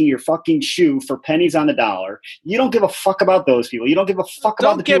they're making your fucking shoe for pennies on the dollar. You don't give a fuck about those people. You don't give a fuck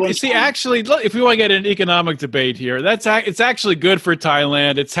about the people in China. Actually, look, if we want to get an economic debate here, it's actually good for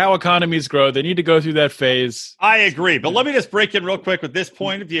Thailand. It's how economies grow. They need to go through that phase. I agree. But let me just break in real quick with this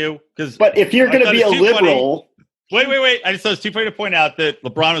point of view. But if you're going to be a liberal... Wait. I just thought it's too funny to point out that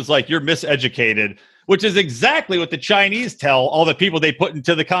LeBron was like, you're miseducated, which is exactly what the Chinese tell all the people they put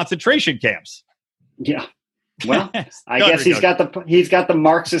into the concentration camps. Yeah. Well, I guess he's got the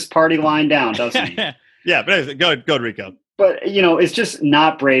Marxist party line down, doesn't he? Yeah, but anyways, go, Rico. But, it's just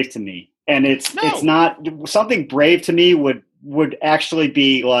not brave to me. And it's not something brave to me would actually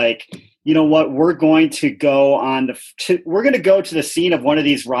be like, you know what, we're going to go to the scene of one of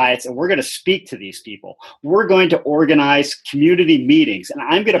these riots and we're going to speak to these people. We're going to organize community meetings, and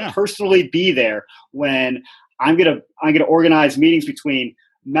I'm going to personally be there when I'm going to organize meetings between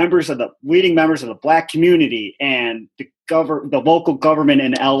leading members of the Black community and the local government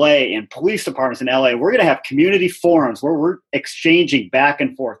in LA and police departments in LA. We're going to have community forums where we're exchanging back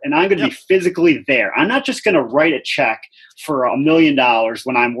and forth, and I'm going to be physically there. I'm not just going to write a check for $1 million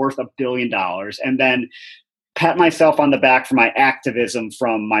when I'm worth $1 billion and then pat myself on the back for my activism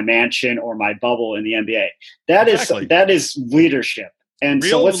from my mansion or my bubble in the NBA. That is leadership. And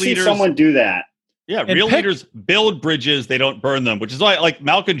so let's see someone do that. Yeah, real leaders build bridges, they don't burn them, which is why, like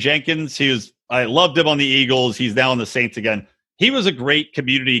Malcolm Jenkins, I loved him on the Eagles. He's now on the Saints again. He was a great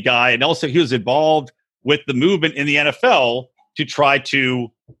community guy, and also he was involved with the movement in the NFL to try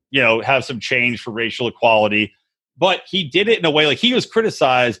to, have some change for racial equality. But he did it in a way, like he was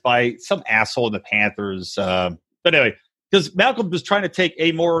criticized by some asshole in the Panthers. But anyway, because Malcolm was trying to take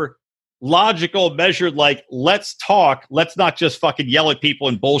a more logical, measured, like, let's talk. Let's not just fucking yell at people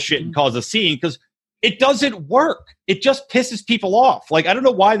and bullshit and cause a scene, because it doesn't work. It just pisses people off. Like, I don't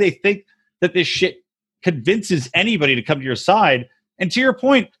know why they think that this shit convinces anybody to come to your side. And to your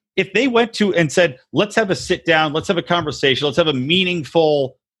point, if they went to and said, let's have a sit down, let's have a conversation, let's have a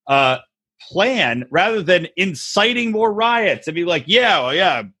meaningful plan, rather than inciting more riots and be like,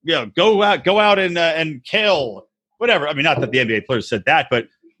 go out and kill, whatever. I mean, not that the NBA players said that, but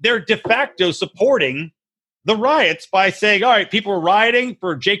they're de facto supporting the riots by saying, all right, people are rioting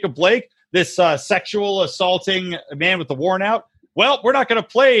for Jacob Blake, this sexual assaulting man with the warrant out. Well, we're not going to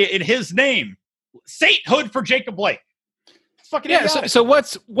play in his name. Sainthood for Jacob Blake. It's fucking idiotic. So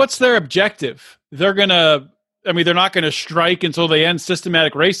what's their objective? They're not going to strike until they end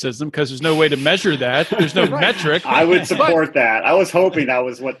systematic racism, because there's no way to measure that. There's no metric. I would support that. I was hoping that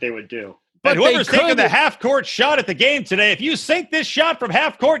was what they would do. But whoever's taking the half-court shot at the game today, if you sink this shot from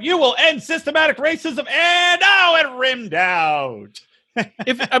half-court, you will end systematic racism, and it rimmed out.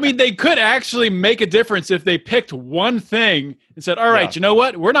 They could actually make a difference if they picked one thing and said, all right, you know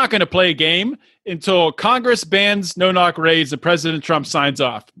what? We're not going to play a game until Congress bans no-knock raids and President Trump signs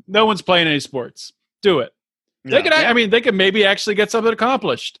off. No one's playing any sports. Do it. They could maybe actually get something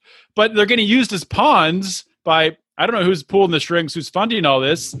accomplished. But they're getting used as pawns by, I don't know who's pulling the strings, who's funding all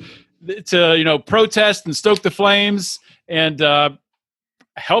this, to protest and stoke the flames and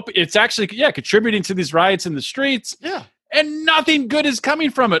help. It's actually contributing to these riots in the streets. Yeah. And nothing good is coming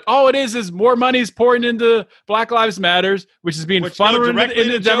from it. All it is more money is pouring into Black Lives Matters, which is being funneled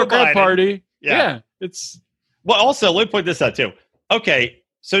into the Democrat Party. Yeah. Well, also, let me point this out too. Okay,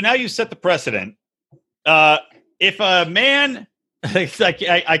 so now you set the precedent. If a man,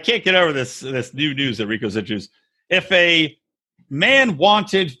 I can't get over this new news that Rico's introduced. If a man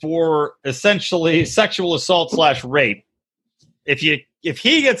wanted for essentially sexual assault / rape, if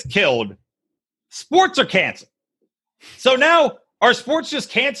he gets killed, sports are canceled. So now, are sports just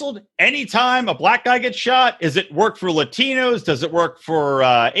canceled anytime a black guy gets shot? Is it work for Latinos? Does it work for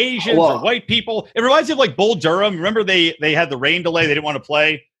Asians or white people? It reminds me of like Bull Durham. Remember they had the rain delay. They didn't want to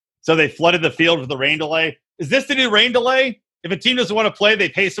play, so they flooded the field with the rain delay. Is this the new rain delay? If a team doesn't want to play, they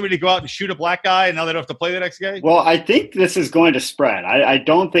pay somebody to go out and shoot a black guy, and now they don't have to play the next game? Well, I think this is going to spread. I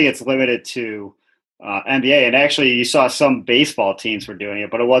don't think it's limited to NBA. And actually, you saw some baseball teams were doing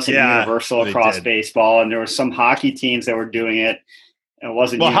it, but it wasn't universal across baseball. And there were some hockey teams that were doing it. And it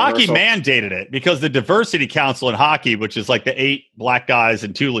wasn't universal. Hockey mandated it because the Diversity Council in hockey, which is like the 8 black guys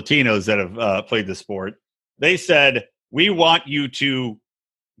and 2 Latinos that have played the sport, they said, we want you to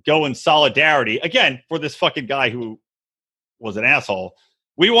go in solidarity, again, for this fucking guy who was an asshole.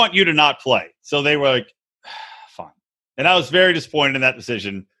 We want you to not play. So they were like, fine. And I was very disappointed in that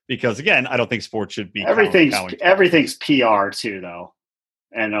decision because, again, I don't think sports should be everything's PR too, though.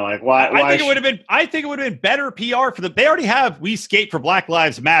 And they're like, why? I think it would have been better PR for them. They already have "We Skate for Black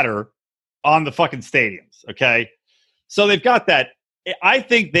Lives Matter" on the fucking stadiums. Okay, so they've got that. I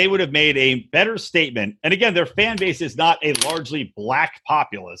think they would have made a better statement. And again, their fan base is not a largely black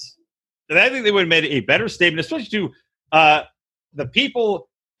populace. And I think they would have made a better statement, especially to the people,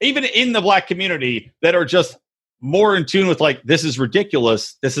 even in the black community, that are just more in tune with like, this is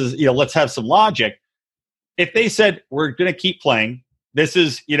ridiculous. This is, let's have some logic. If they said, we're going to keep playing, this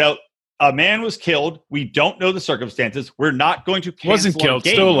is, a man was killed. We don't know the circumstances. We're not going to cancel Wasn't killed.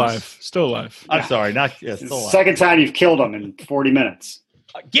 games. Still alive. I'm sorry. Still alive. Second time you've killed him in 40 minutes.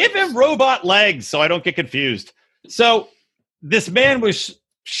 Give him robot legs so I don't get confused. So this man was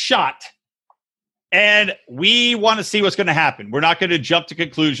shot, and we want to see what's going to happen. We're not going to jump to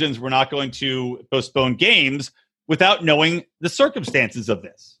conclusions. We're not going to postpone games without knowing the circumstances of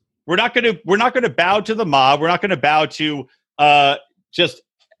this. We're not going to bow to the mob. We're not going to bow to just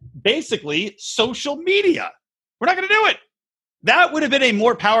basically social media. We're not going to do it. That would have been a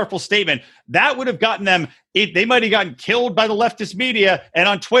more powerful statement. That would have gotten them, they might have gotten killed by the leftist media and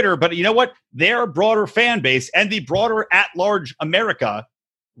on Twitter, but you know what? Their broader fan base and the broader at-large America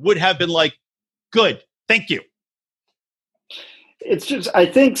would have been like, good, thank you. It's just, I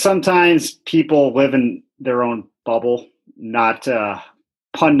think sometimes people live in their own bubble, not,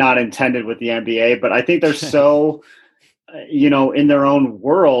 pun not intended with the NBA, but I think they're so... in their own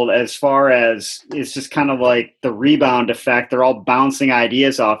world, as far as it's just kind of like the rebound effect. They're all bouncing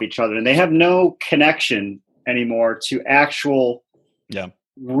ideas off each other, and they have no connection anymore to actual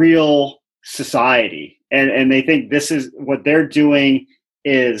real society. And they think this is what they're doing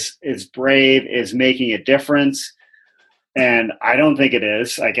is brave, is making a difference. And I don't think it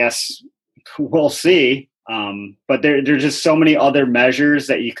is. I guess we'll see. But there's just so many other measures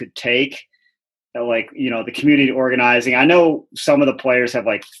that you could take. Like, the community organizing. I know some of the players have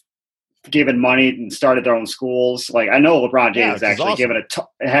like given money and started their own schools. Like, I know LeBron James has actually given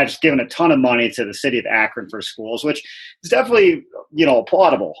a ton of money to the city of Akron for schools, which is definitely,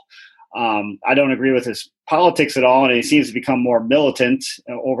 applaudable. I don't agree with his politics at all. And he seems to become more militant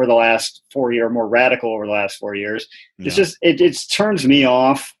over the last 4 years, more radical over the last 4 years. It's just, it turns me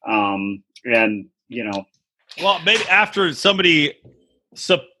off. Well, maybe after somebody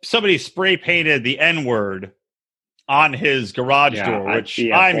spray painted the N-word on his garage door, which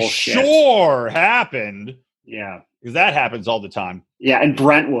I'm sure happened. Yeah. Because that happens all the time. Yeah, in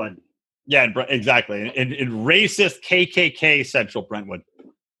Brentwood. Yeah, exactly. In racist KKK central Brentwood.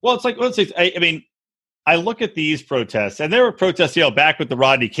 Well, it's like, I look at these protests, and there were protests, back with the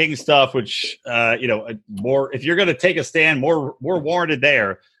Rodney King stuff, which, more, if you're going to take a stand, more warranted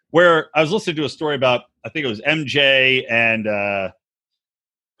there. Where I was listening to a story about, I think it was MJ and,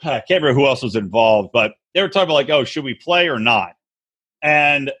 I can't remember who else was involved, but they were talking about like, oh, should we play or not?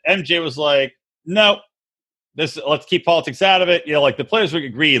 And MJ was like, no, let's keep politics out of it. Like the players would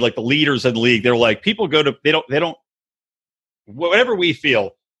agree, like the leaders in the league, they're like, people they don't, whatever we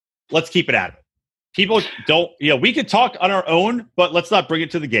feel, let's keep it out of it. People don't, we could talk on our own, but let's not bring it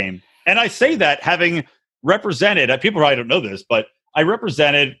to the game. And I say that having represented, people probably don't know this, but I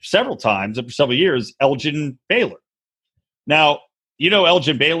represented several times for several years, Elgin Baylor. Now,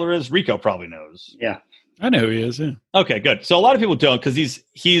 Elgin Baylor is? Rico probably knows. Yeah. I know who he is, yeah. Okay, good. So a lot of people don't, because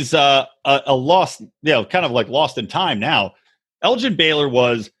he's a lost, kind of like lost in time now. Elgin Baylor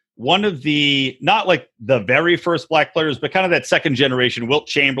was one of the, not like the very first black players, but kind of that second generation, Wilt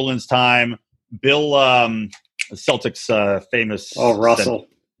Chamberlain's time, Bill, Celtics famous. Oh, Russell.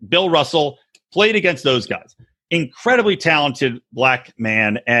 Bill Russell played against those guys. Incredibly talented black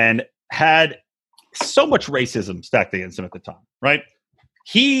man, and had so much racism stacked against him at the time, right?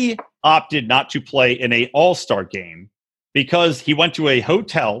 He opted not to play in an all-star game because he went to a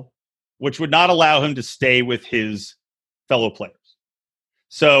hotel which would not allow him to stay with his fellow players.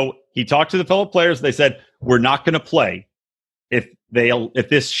 So he talked to the fellow players. They said, we're not going to play if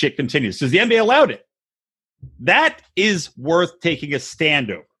this shit continues, because the NBA allowed it. That is worth taking a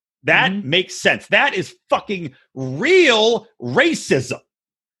stand over. That makes sense. That is fucking real racism.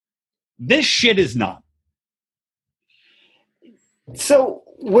 This shit is not. So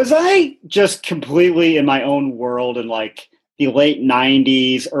was I just completely in my own world in like the late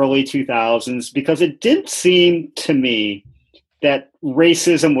 90s, early 2000s? Because it didn't seem to me that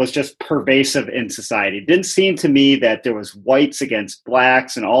racism was just pervasive in society. It didn't seem to me that there was whites against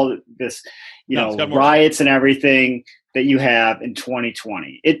blacks and all this, riots and everything that you have in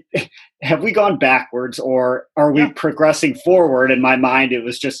 2020. Have we gone backwards, or are we progressing forward? In my mind, it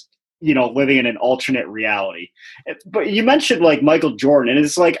was just, living in an alternate reality. But you mentioned like Michael Jordan, and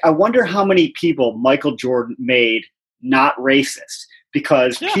it's like, I wonder how many people Michael Jordan made not racist.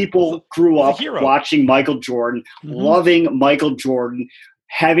 because people grew up watching Michael Jordan, loving Michael Jordan,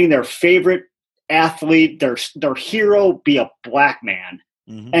 having their favorite athlete, their hero be a black man.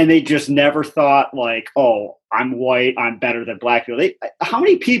 And they just never thought like, oh, I'm white, I'm better than black people. How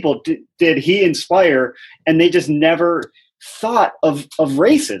many people did he inspire, and they just never thought of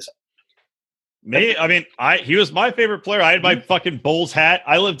racism? Me, I mean, he was my favorite player. I had my fucking Bulls hat.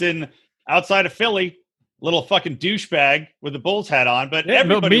 I lived outside of Philly, little fucking douchebag with the Bulls hat on, but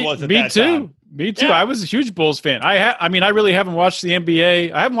everybody was at that time. Me too. I was a huge Bulls fan. I really haven't watched the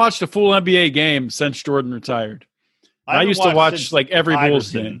NBA. I haven't watched a full NBA game since Jordan retired. I used to watch like every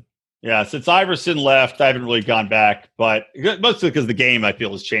Bulls game. Yeah, since Iverson left, I haven't really gone back, but mostly because the game I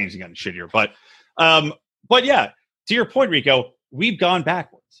feel has changed and gotten shittier. But yeah, to your point, Rico, we've gone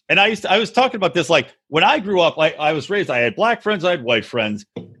backwards. And I was talking about this, like when I grew up, like I was raised, I had black friends, I had white friends.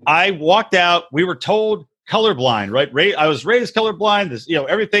 I walked out, we were told colorblind, right? I was raised colorblind. This,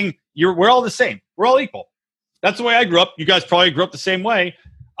 everything. We're all the same. We're all equal. That's the way I grew up. You guys probably grew up the same way.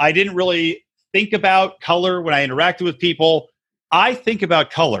 I didn't really think about color when I interacted with people. I think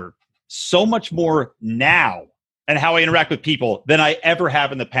about color so much more now and how I interact with people than I ever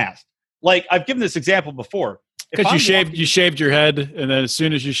have in the past. Like I've given this example before. Because you shaved your head, and then as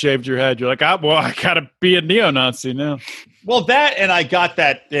soon as you shaved your head, you're like, I gotta be a neo-Nazi now. Well, that, and I got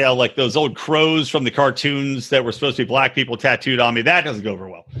that, like those old crows from the cartoons that were supposed to be black people tattooed on me. That doesn't go over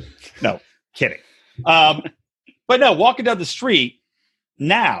well. No, kidding. But no, walking down the street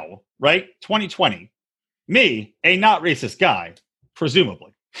now, right? 2020, me, a not racist guy,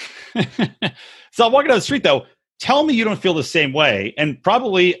 presumably. So I'm walking down the street though. Tell me you don't feel the same way. And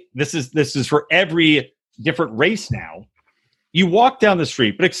probably this is for every different race now. You walk down the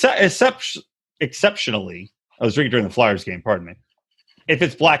street, but exceptionally, I was drinking during the Flyers game, pardon me. If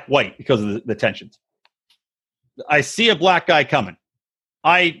it's black-white because of the tensions. I see a black guy coming.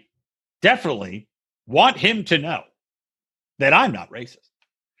 I definitely want him to know that I'm not racist.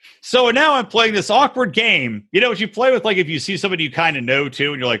 So now I'm playing this awkward game. You know what you play with, like if you see somebody you kind of know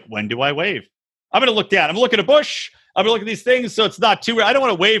too, and you're like, when do I wave? I'm going to look down. I'm going to look at a bush. I'm going to look at these things so it's not too – I don't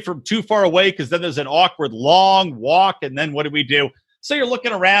want to wave from too far away because then there's an awkward long walk, and then what do we do? So you're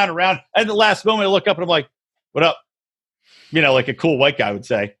looking around, and at the last moment I look up and I'm like, what up? Like a cool white guy would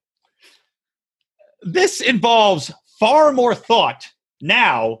say. This involves far more thought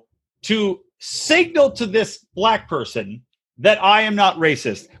now to signal to this black person that I am not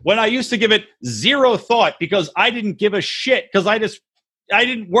racist, when I used to give it zero thought because I didn't give a shit because I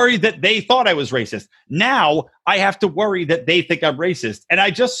didn't worry that they thought I was racist. Now I have to worry that they think I'm racist. And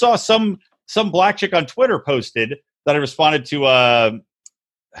I just saw some black chick on Twitter posted that I responded to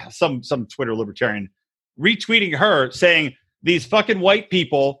some Twitter libertarian retweeting her saying, these fucking white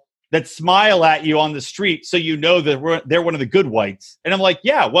people that smile at you on the street so you know that they're one of the good whites. And I'm like,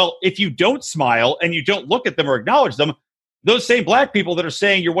 yeah, well, if you don't smile and you don't look at them or acknowledge them, those same black people that are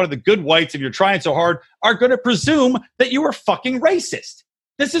saying you're one of the good whites and you're trying so hard are going to presume that you are fucking racist.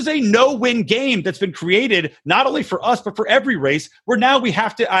 This is a no-win game that's been created not only for us, but for every race, where now we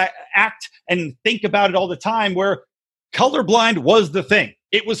have to act and think about it all the time, where colorblind was the thing.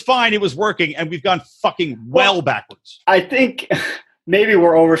 It was fine. It was working. And we've gone fucking well backwards. I think maybe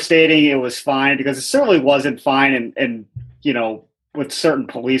we're overstating it was fine, because it certainly wasn't fine. And with certain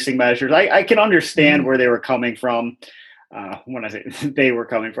policing measures, I can understand where they were coming from. When I say they were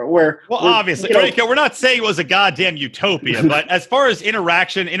coming from, obviously, Rico, we're not saying it was a goddamn utopia, but as far as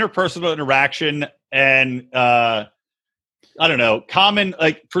interpersonal interaction, and I don't know, common,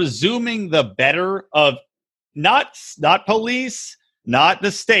 like presuming the better of not police, not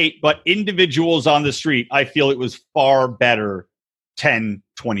the state, but individuals on the street, I feel it was far better 10,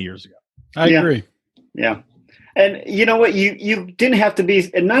 20 years ago. I agree. Yeah. And you know what? You didn't have to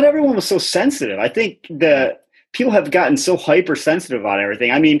be, and not everyone was so sensitive. I think people have gotten so hypersensitive about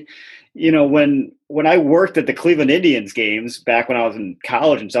everything. I mean, when I worked at the Cleveland Indians games back when I was in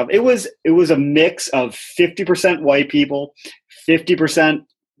college and stuff, it was a mix of 50% white people, 50%,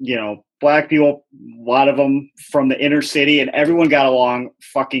 black people, a lot of them from the inner city, and everyone got along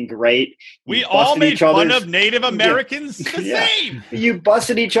fucking great. We all made fun of Native Americans the same. You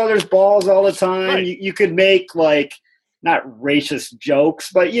busted each other's balls all the time. Right. You could make, like, not racist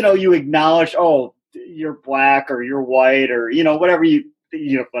jokes, but, you acknowledge, oh, you're black or you're white or, whatever you'd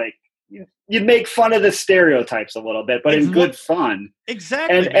make fun of the stereotypes a little bit, but in good fun.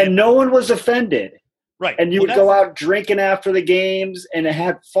 Exactly. And no one was offended. Right. And you would go out drinking after the games and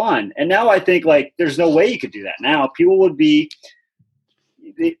have fun. And now I think, like, there's no way you could do that. Now people would be,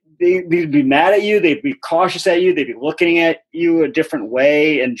 they'd be mad at you. They'd be cautious at you. They'd be looking at you a different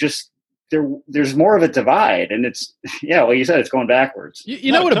way. And just there's more of a divide, and it's like you said, it's going backwards.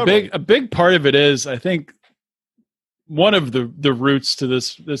 You know what totally. a big part of it is, I think one of the roots to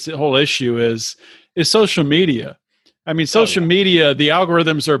this whole issue is social media. I mean, social media, the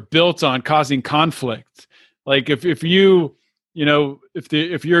algorithms are built on causing conflict. Like if you're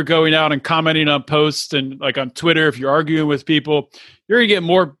going out and commenting on posts and like on Twitter, if you're arguing with people, you're going to get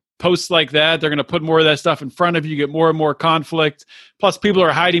more posts like that. They're going to put more of that stuff in front of you, get more and more conflict. Plus people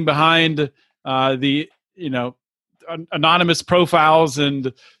are hiding behind anonymous profiles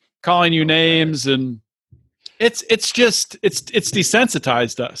and calling you names, and it's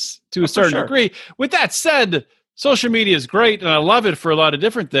desensitized us to a certain degree. With that said, social media is great, and I love it for a lot of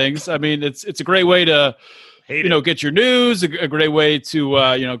different things. I mean, it's a great way to, get your news, a great way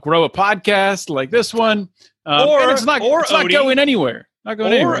to, grow a podcast like this one. And it's not going anywhere. Not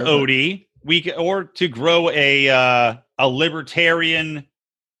going anywhere. Odie, or to grow a libertarian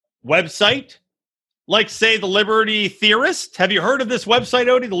website, like say the Liberty Theorist. Have you heard of this website,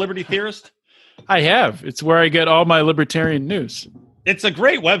 Odie, the Liberty Theorist? I have. It's where I get all my libertarian news. It's a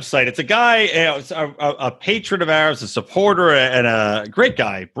great website. It's a guy, a patron of ours, a supporter, and a great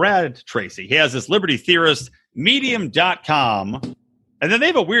guy, Brad Tracy. He has this Liberty Theorist, medium.com. And then they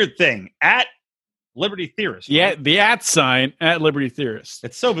have a weird thing, at Liberty Theorist. Right? Yeah, the @ sign at Liberty Theorist.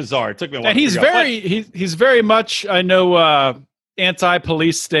 It's so bizarre. It took me a while. And he's very much, I know,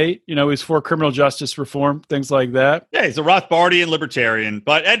 anti-police state. He's for criminal justice reform, things like that. Yeah, he's a Rothbardian libertarian,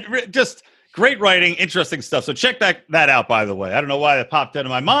 but just great writing, interesting stuff. So check that out, by the way. I don't know why that popped into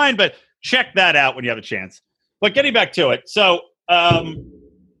my mind, but check that out when you have a chance. But getting back to it. So,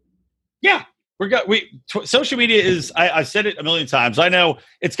 social media is, I've said it a million times. I know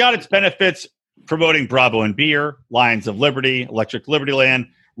it's got its benefits, promoting Bravo and Beer, Lions of Liberty, Electric Liberty Land,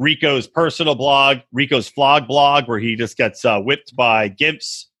 Rico's personal blog, Rico's Flog blog, where he just gets whipped by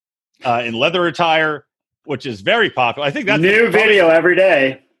gimps in leather attire, which is very popular. I think that's new video every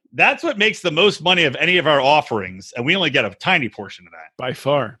day. That's what makes the most money of any of our offerings, and we only get a tiny portion of that. By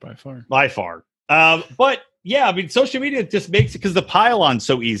far. But yeah, I mean, social media just makes it, because the pile-on's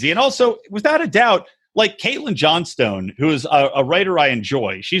so easy. And also, without a doubt, like Caitlin Johnstone, who is a writer I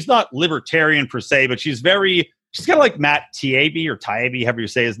enjoy. She's not libertarian per se, but she's kind of like Matt Taibbi, or Taibbi, however you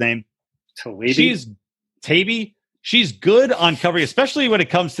say his name. Taibbi. She's good on covering, especially when it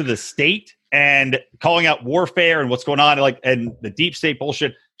comes to the state and calling out warfare and what's going on, and the deep state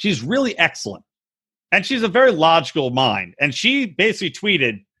bullshit. She's really excellent. And she's a very logical mind. And she basically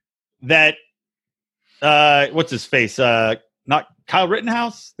tweeted that, what's his face? Not Kyle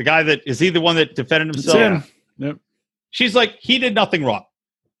Rittenhouse, the guy that, is he the one that defended himself? Yeah. Yep. She's like, he did nothing wrong.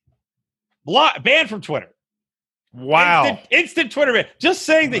 Banned from Twitter. Wow. Instant Twitter ban. Just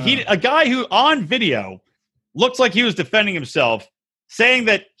saying that a guy who on video looks like he was defending himself, saying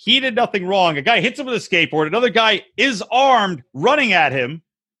that he did nothing wrong. A guy hits him with a skateboard. Another guy is armed, running at him,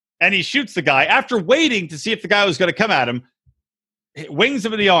 and he shoots the guy after waiting to see if the guy was going to come at him. Wings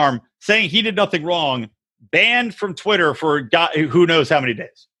him in the arm, saying he did nothing wrong. Banned from Twitter for a guy who knows how many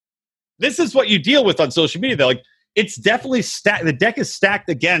days. This is what you deal with on social media, though. Like, it's definitely stacked. The deck is stacked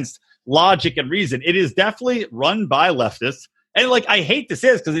against logic and reason. It is definitely run by leftists. And like, I hate to say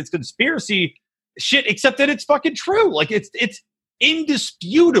this because it's conspiracy shit, except that it's fucking true. Like, it's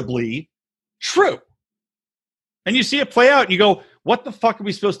indisputably true. And you see it play out and you go, what the fuck are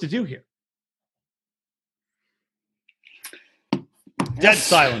we supposed to do here? Dead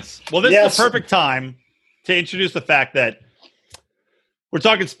silence. Well, this is the perfect time to introduce the fact that we're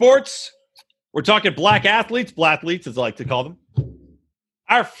talking sports. We're talking black athletes as I like to call them.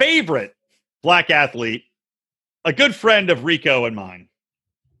 Our favorite black athlete, a good friend of Rico and mine.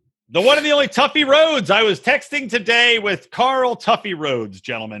 The one and the only Tuffy Rhodes. I was texting today with Carl Tuffy Rhodes,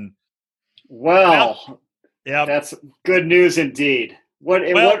 gentlemen. Well, that's good news indeed.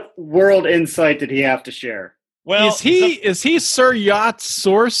 What world insight did he have to share? Well, is he Sir Yacht's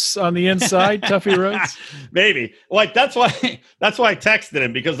source on the inside, Tuffy Rhodes? Maybe. Like, that's why I texted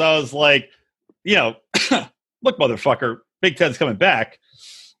him, because I was like, look, motherfucker, Big Ten's coming back.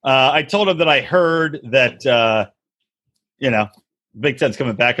 I told him that I heard that Big Ten's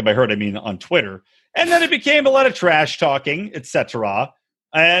coming back, and by heard I mean on Twitter. And then it became a lot of trash talking, etc.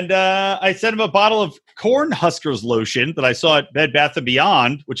 And I sent him a bottle of Cornhuskers lotion that I saw at Bed Bath &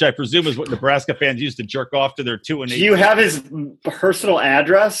 Beyond, which I presume is what Nebraska fans used to jerk off to their 2-8. Do you have his personal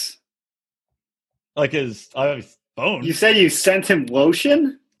address? Like his phone? You said you sent him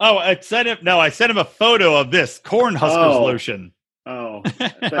lotion? Oh, I sent him a photo of this Cornhuskers lotion. Oh. So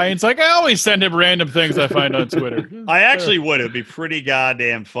It's like I always send him random things I find on Twitter. I actually would. It would be pretty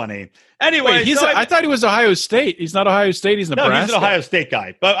goddamn funny. Anyway, Wait, I thought he was Ohio State. He's not Ohio State. He's Nebraska. No, he's an Ohio State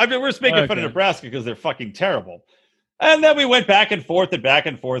guy. But I mean, we're just making fun of Nebraska because they're fucking terrible. And then we went back and forth and back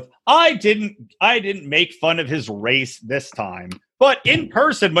and forth. I didn't make fun of his race this time. But in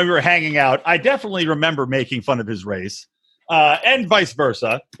person, when we were hanging out, I definitely remember making fun of his race, and vice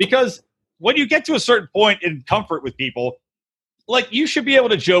versa. Because when you get to a certain point in comfort with people, like, you should be able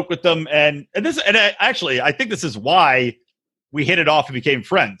to joke with them. And I think this is why we hit it off and became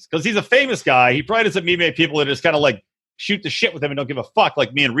friends, because he's a famous guy. He probably doesn't meet many people that just kind of like shoot the shit with him and don't give a fuck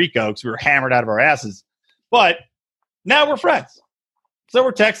like me and Rico, because we were hammered out of our asses. But now we're friends. So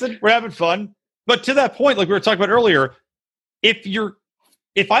we're texting, we're having fun. But to that point, like we were talking about earlier,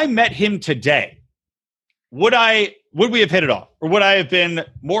 if I met him today, would we have hit it off? Or would I have been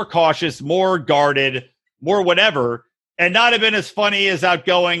more cautious, more guarded, more whatever, and not have been as funny, as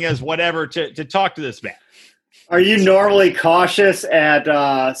outgoing, as whatever to talk to this man? Are you normally cautious at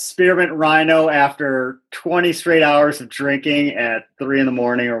Spearmint Rhino after 20 straight hours of drinking at 3 a.m.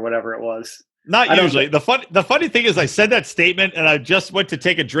 or whatever it was? Not usually. The funny thing is, I said that statement and I just went to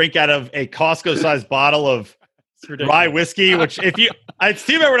take a drink out of a Costco-sized bottle of rye whiskey, which I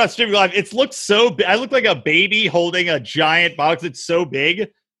see that we're not streaming live. It looks so big. I look like a baby holding a giant box. It's so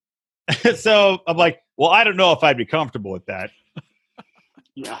big. So I'm like, well, I don't know if I'd be comfortable with that.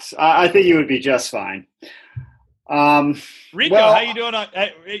 Yes, I think you would be just fine. Rico, how you doing?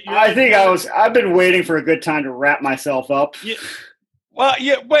 I've been waiting for a good time to wrap myself up. Yeah, well,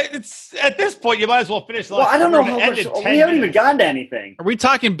 yeah, but it's at this point you might as well finish. I don't know how much. We haven't even gotten to anything. Are we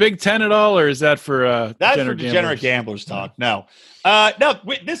talking Big Ten at all, or is that for that's for degenerate gamblers talk? No,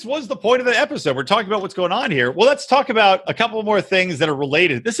 this was the point of the episode. We're talking about what's going on here. Well, let's talk about a couple more things that are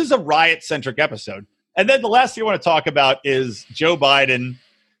related. This is a riot-centric episode, and then the last thing I want to talk about is Joe Biden.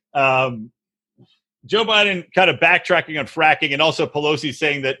 Joe Biden kind of backtracking on fracking, and also Pelosi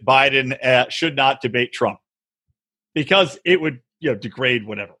saying that Biden should not debate Trump because it would, degrade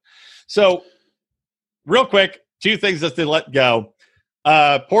whatever. So real quick, two things just to let go.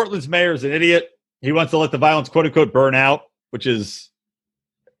 Portland's mayor is an idiot. He wants to let the violence, quote unquote, burn out, which is,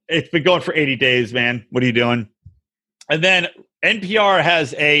 it's been going for 80 days, man. What are you doing? And then NPR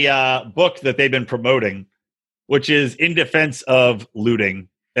has a book that they've been promoting, which is in defense of looting.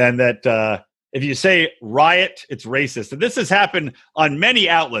 And that if you say riot, it's racist. And this has happened on many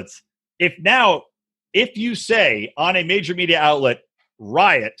outlets. If you say on a major media outlet,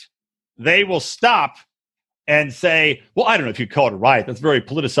 riot, they will stop and say, well, I don't know if you call it a riot. That's a very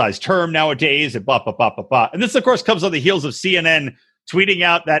politicized term nowadays. And blah, blah, blah, blah, blah. And this, of course, comes on the heels of CNN tweeting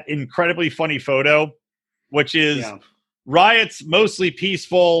out that incredibly funny photo, which is riots mostly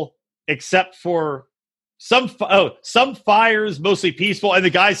peaceful, except for some fires mostly peaceful, and the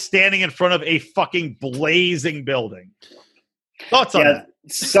guy's standing in front of a fucking blazing building. Thoughts on that?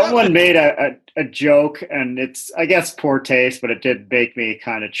 Someone made a joke, and it's, I guess, poor taste, but it did make me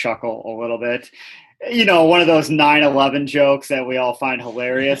kind of chuckle a little bit. One of those 9/11 jokes that we all find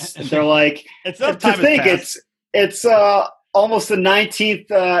hilarious. They're like, it's almost the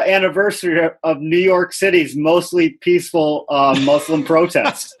 19th anniversary of New York City's mostly peaceful Muslim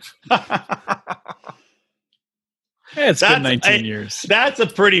protest. It's been 19 years. That's a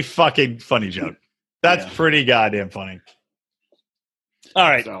pretty fucking funny joke. That's pretty goddamn funny. All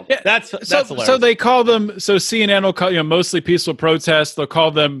right. That's hilarious. So they call them, CNN will call, mostly peaceful protests. They'll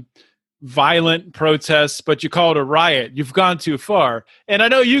call them violent protests, but you call it a riot. You've gone too far. And I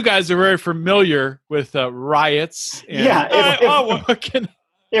know you guys are very familiar with riots. And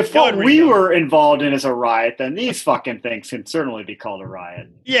if what we were involved in is a riot, then these fucking things can certainly be called a riot.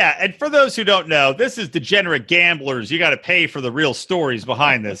 Yeah, and for those who don't know, this is Degenerate Gamblers. You got to pay for the real stories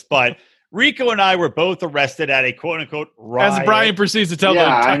behind this. But Rico and I were both arrested at a quote-unquote riot. As Brian proceeds to tell the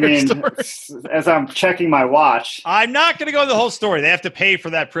entire story. As I'm checking my watch. I'm not going to go into the whole story. They have to pay for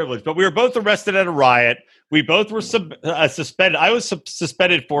that privilege. But we were both arrested at a riot. We both were suspended. I was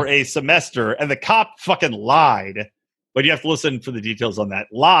suspended for a semester, and the cop fucking lied. But you have to listen for the details on that.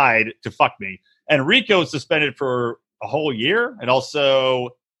 Lied to fuck me. And Rico was suspended for a whole year. And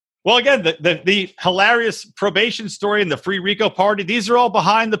also, well, again, the hilarious probation story and the free Rico party, these are all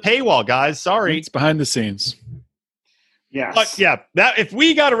behind the paywall, guys. Sorry. It's behind the scenes. Yes. But yeah, that if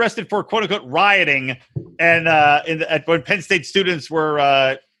we got arrested for quote unquote rioting and when Penn State students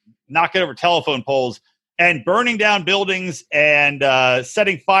were knocking over telephone poles and burning down buildings and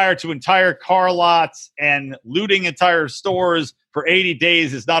setting fire to entire car lots and looting entire stores for 80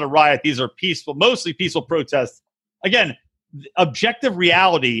 days is not a riot. These are peaceful, mostly peaceful protests. Again, objective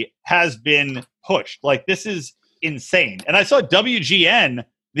reality has been pushed. Like, this is insane. And I saw WGN,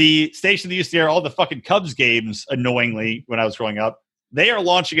 the station that used to air all the fucking Cubs games annoyingly when I was growing up. They are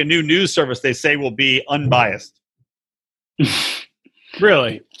launching a new news service they say will be unbiased.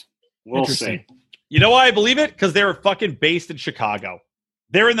 Really? We'll see. You know why I believe it? Because they're fucking based in Chicago.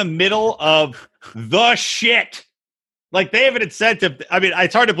 They're in the middle of the shit. Like, they have an incentive. I mean,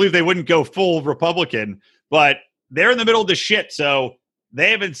 it's hard to believe they wouldn't go full Republican, but they're in the middle of the shit, so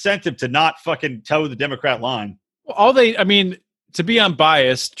they have incentive to not fucking toe the Democrat line. To be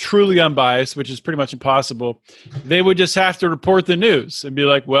unbiased, truly unbiased, which is pretty much impossible, they would just have to report the news and be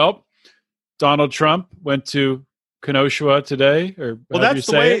like, well, Donald Trump went to Kenosha today, or that's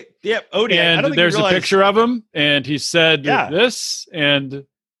the way. Yeah, Odie. And there's a picture of him, and he said this, and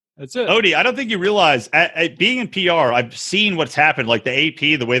that's it. Odie, I don't think you realize, being in PR, I've seen what's happened, like the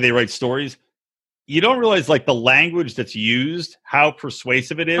AP, the way they write stories. You don't realize, like, the language that's used, how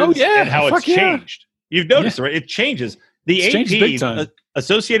persuasive it is, and how it's changed. You've noticed, right? It changes. The AP,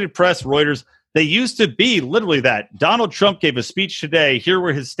 Associated Press, Reuters, they used to be literally that. Donald Trump gave a speech today. Here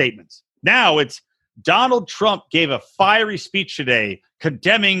were his statements. Now it's Donald Trump gave a fiery speech today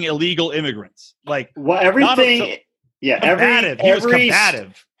condemning illegal immigrants. Like, well, everything, he was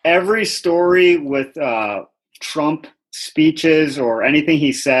combative. Every story with Trump speeches or anything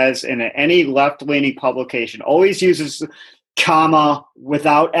he says in any left-leaning publication always uses comma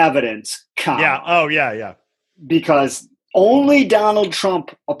without evidence, comma. Yeah. Oh, yeah. Because only Donald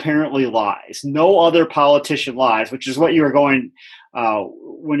Trump apparently lies. No other politician lies, which is what you were going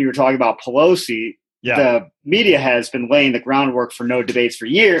when you were talking about Pelosi. Yeah. The media has been laying the groundwork for no debates for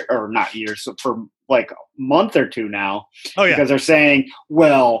for like a month or two now. Oh, yeah. Because they're saying,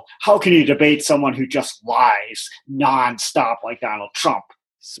 well, how can you debate someone who just lies nonstop like Donald Trump?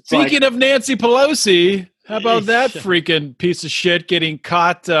 Speaking of Nancy Pelosi, how about that freaking piece of shit getting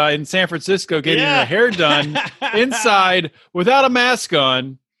caught in San Francisco getting her hair done inside without a mask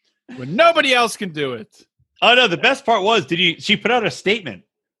on when nobody else can do it? Oh, no. The best part was, she put out a statement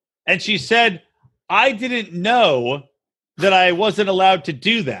and she said, I didn't know that I wasn't allowed to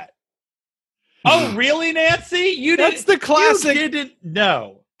do that. Oh, really, Nancy? That's the classic. You didn't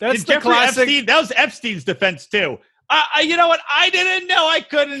know. That's the classic. Epstein, that was Epstein's defense, too. You know what? I didn't know I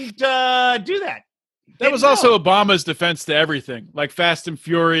couldn't do that. That was also Obama's defense to everything, like Fast and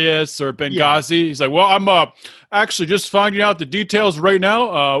Furious or Benghazi. Yeah. He's like, well, I'm actually just finding out the details right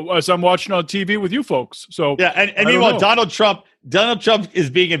now as I'm watching on TV with you folks. So yeah, and meanwhile, Donald Trump is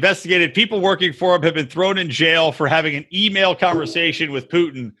being investigated. People working for him have been thrown in jail for having an email conversation with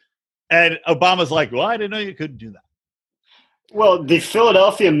Putin. And Obama's like, well, I didn't know you couldn't do that. Well, the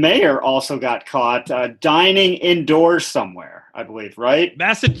Philadelphia mayor also got caught dining indoors somewhere, I believe, right?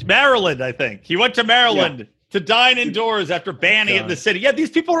 Maryland, I think. He went to Maryland to dine indoors after banning it in the city. Yeah,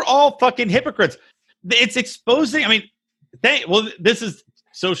 these people are all fucking hypocrites. It's exposing. I mean, this is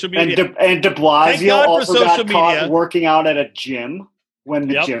social media. And de Blasio also got caught working out at a gym when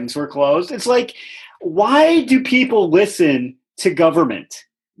the gyms were closed. It's like, why do people listen to government?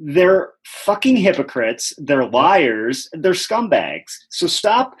 They're fucking hypocrites. They're liars. They're scumbags. So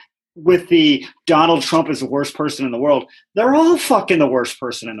stop with the Donald Trump is the worst person in the world. They're all fucking the worst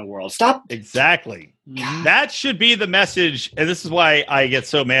person in the world. Stop. Exactly. God. That should be the message. And this is why I get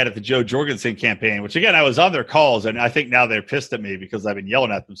so mad at the Joe Jorgensen campaign, which, again, I was on their calls, and I think now they're pissed at me because I've been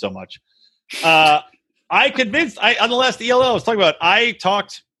yelling at them so much. On the last ELL I was talking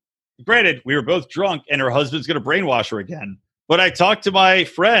about, granted, we were both drunk, and her husband's going to brainwash her again. But I talked to my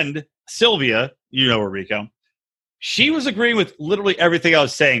friend, Sylvia, you know her, Rico. She was agreeing with literally everything I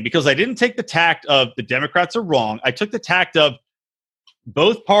was saying because I didn't take the tact of the Democrats are wrong. I took the tact of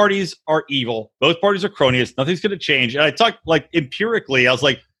both parties are evil. Both parties are cronies. Nothing's going to change. And I talked like empirically. I was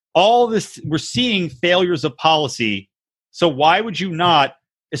like, all this, we're seeing failures of policy. So why would you not,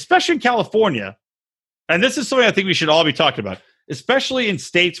 especially in California, and this is something I think we should all be talking about, especially in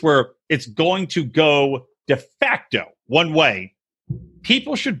states where it's going to go de facto one way,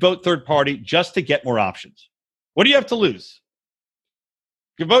 people should vote third party just to get more options. What do you have to lose?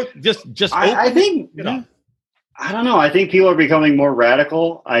 You vote just. I think. I don't know. I think people are becoming more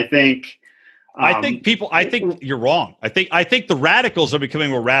radical. I think you're wrong. I think the radicals are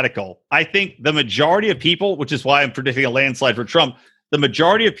becoming more radical. I think the majority of people, which is why I'm predicting a landslide for Trump, the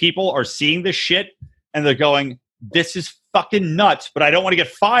majority of people are seeing this shit and they're going, this is fucking nuts, but I don't want to get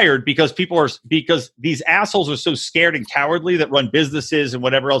fired because these assholes are so scared and cowardly that run businesses and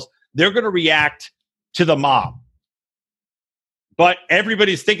whatever else. They're going to react to the mob. But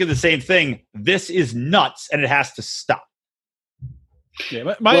everybody's thinking the same thing. This is nuts and it has to stop.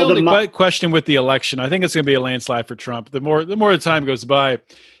 Yeah, my only question with the election, I think it's going to be a landslide for Trump. The more the time goes by,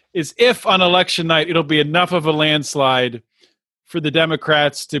 is if on election night it'll be enough of a landslide for the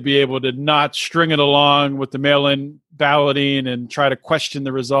Democrats to be able to not string it along with the mail-in balloting and try to question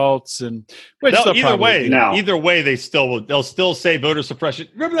the results. And which either way, they'll still say voter suppression.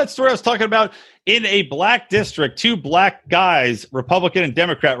 Remember that story I was talking about? In a black district, two black guys, Republican and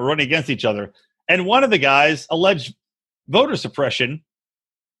Democrat, were running against each other, and one of the guys alleged voter suppression.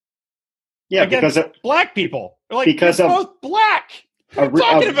 Yeah, because of black people. Like, because they're of both black. What are you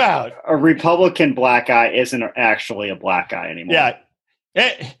talking about? A Republican black guy isn't actually a black guy anymore.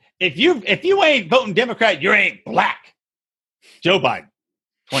 Yeah. If you ain't voting Democrat, you ain't black. Joe Biden,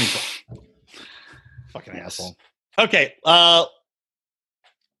 2012. Fucking asshole. Okay. I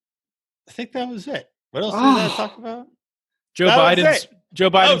think that was it. What else did I talk about? Joe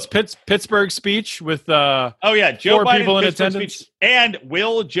Biden's Pittsburgh speech with Joe 4 Biden people in Pittsburgh attendance. Speech. And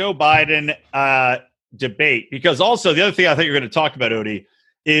will Joe Biden debate? Because also the other thing I think you're going to talk about, Odie,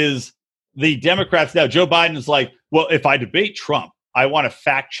 is the Democrats now. Joe Biden is like, well, if I debate Trump, I want a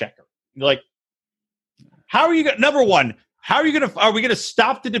fact checker. You're like, how are you going? Number one, how are you going to? Are we going to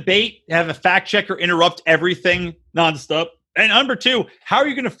stop the debate, have a fact checker interrupt everything nonstop? And number two, how are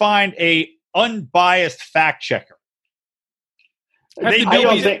you going to find a unbiased fact checker? They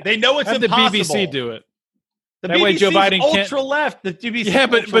know it's impossible. The BBC do it. That way, Joe Biden ultra left. The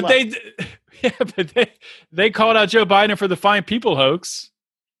BBC, they called out Joe Biden for the Fine People hoax.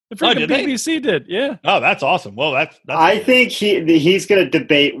 The freaking BBC did, yeah. Oh, that's awesome. Well, that's I think he's going to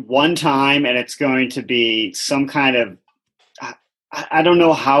debate one time, and it's going to be some kind of. I don't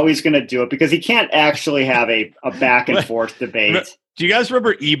know how he's going to do it because he can't actually have a back and forth debate. Do you guys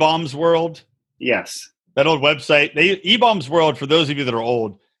remember E-Bombs World? Yes. That old website. E-Bombs World, for those of you that are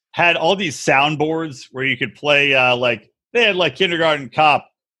old, had all these soundboards where you could play, they had like Kindergarten Cop.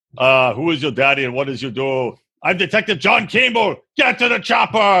 Who is your daddy and what does you do? I'm Detective John Campbell. Get to the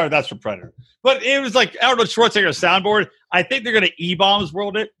chopper. That's for Predator. But it was like Arnold Schwarzenegger soundboard. I think they're going to E-Bombs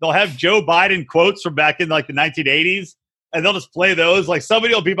World it. They'll have Joe Biden quotes from back in like the 1980s. And they'll just play those. Like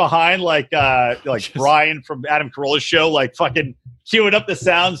somebody will be behind, like Brian from Adam Carolla's show, like fucking queuing up the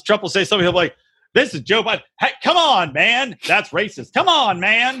sounds. Trump will say something. He'll be like, "This is Joe Biden. Hey, come on, man. That's racist. Come on,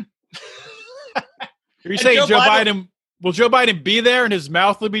 man." Are you saying Joe Biden? Will Joe Biden be there and his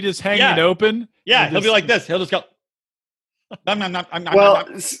mouth will be just hanging open? Yeah, he'll be like this. He'll just go.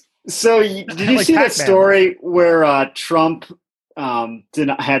 So did you see that story where Trump?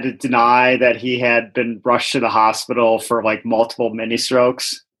 Had to deny that he had been rushed to the hospital for like multiple mini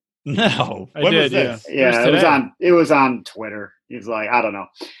strokes. No, when was this? Yeah, it was on Twitter. He's like, I don't know,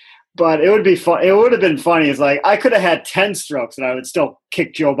 but it would be fun. It would have been funny. It's like I could have had 10 strokes and I would still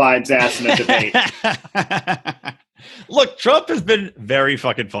kick Joe Biden's ass in a debate. Look, Trump has been very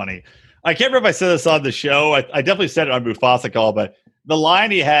fucking funny. I can't remember if I said this on the show. I definitely said it on Mufasa Call, but the line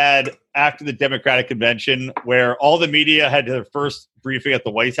he had after the Democratic convention where all the media had their first briefing at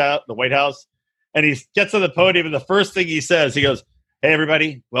the White House, and he gets on the podium and the first thing he says, he goes, "Hey,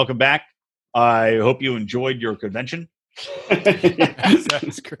 everybody, welcome back. I hope you enjoyed your convention."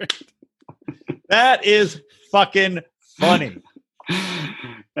 That's great. That is fucking funny.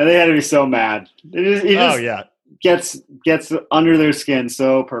 And they had to be so mad. He just gets under their skin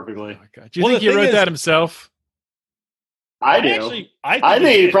so perfectly. Oh, God. Do you think he wrote that himself? I do. I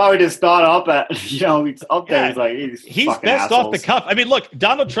think he probably just thought up at he's up there. He's like he's best assholes. Off the cuff. I mean, look,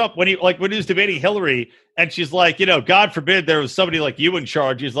 Donald Trump when he was debating Hillary, and she's like, God forbid there was somebody like you in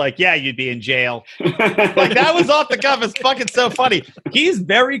charge. He's like, yeah, you'd be in jail. Like that was off the cuff. It's fucking so funny. He's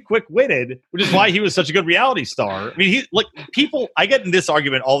very quick witted, which is why he was such a good reality star. I mean, I get in this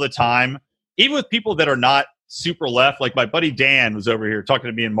argument all the time, even with people that are not super left. Like my buddy Dan was over here talking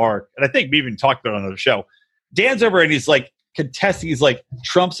to me and Mark, and I think we even talked about it on another show. Dan's over and he's like contesting. He's like,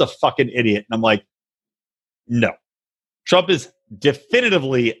 Trump's a fucking idiot. And I'm like, no, Trump is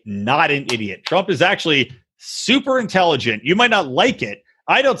definitively not an idiot. Trump is actually super intelligent. You might not like it.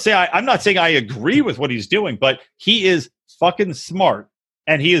 I'm not saying I agree with what he's doing, but he is fucking smart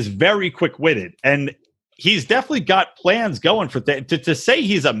and he is very quick witted. And he's definitely got plans going for that. To say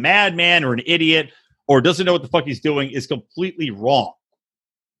he's a madman or an idiot or doesn't know what the fuck he's doing is completely wrong.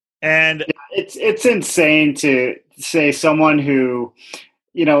 And it's insane to say someone who,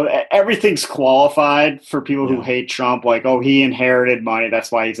 everything's qualified for people who hate Trump. Like, oh, he inherited money.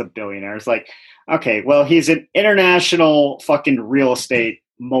 That's why he's a billionaire. It's like, okay, well, he's an international fucking real estate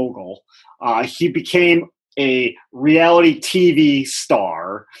mogul. He became a reality TV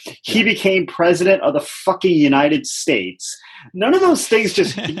star. He became president of the fucking United States. None of those things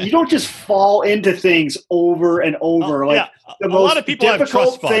you don't just fall into things over and over. The most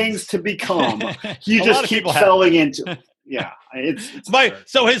difficult things to become. You just keep falling into. yeah, it's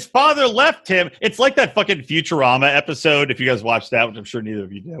so his father left him. It's like that fucking Futurama episode. If you guys watch that, which I'm sure neither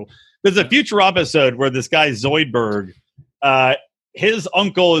of you do. There's a Futurama episode where this guy Zoidberg, his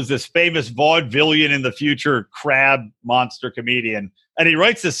uncle is this famous vaudevillian in the future crab monster comedian, and he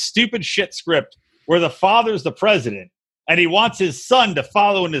writes this stupid shit script where the father's the president, and he wants his son to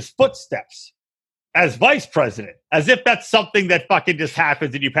follow in his footsteps as vice president, as if that's something that fucking just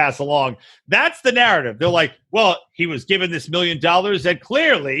happens and you pass along. That's the narrative. They're like, well, he was given this $1 million and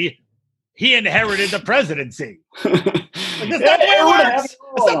clearly he inherited the presidency. Like, that's not the way it works.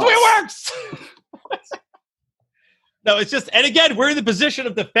 That's not the way it works. No, it's just, and again, we're in the position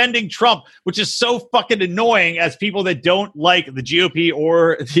of defending Trump, which is so fucking annoying as people that don't like the GOP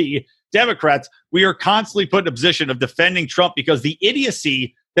or the Democrats. We are constantly put in a position of defending Trump because the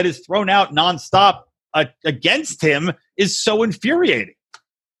idiocy that is thrown out nonstop against him is so infuriating.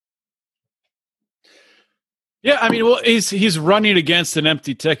 Yeah, I mean, well, he's running against an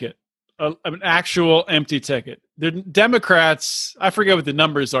empty ticket, an actual empty ticket. The Democrats, I forget what the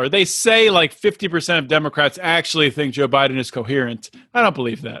numbers are. They say like 50% of Democrats actually think Joe Biden is coherent. I don't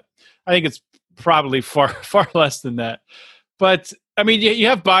believe that. I think it's probably far less than that. But I mean, you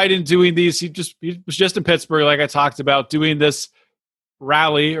have Biden doing these. He was just in Pittsburgh, like I talked about, doing this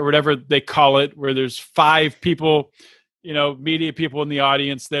rally or whatever they call it, where there's 5 people, media people in the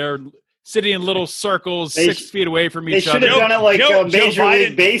audience. They're sitting in little circles 6 feet away from each other. They should have done it like a Major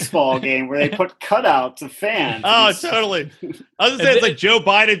League Baseball game where they put cutouts of fans. Oh, totally. I was going to say, it's like Joe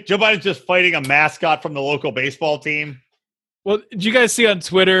Biden. Joe Biden's just fighting a mascot from the local baseball team. Well, did you guys see on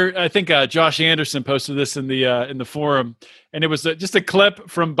Twitter? I think Josh Anderson posted this in the forum, and it was just a clip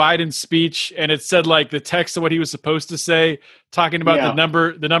from Biden's speech, and it said like the text of what he was supposed to say, talking about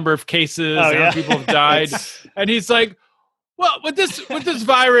the number of cases, how many people have died, and he's like, "Well, with this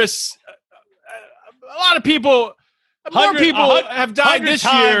virus, a lot of people, more people have died this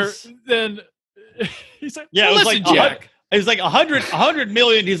year than." He's like, "Yeah, well, it was listen, like Jack." It was like 100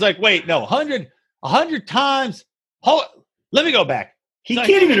 million. He's like, "Wait, no, 100 times." Let me go back. He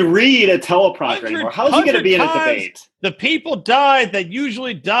can't even read a teleprompter anymore. How is he going to be in a debate? The people died that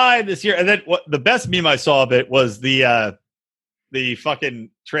usually died this year. And then the best meme I saw of it was the fucking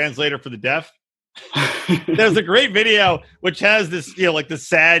translator for the deaf. There's a great video which has this, like the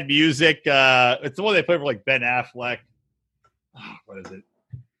sad music. It's the one they play for like Ben Affleck. Oh, what is it?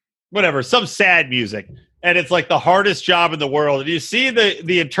 Whatever, some sad music. And it's like the hardest job in the world. And you see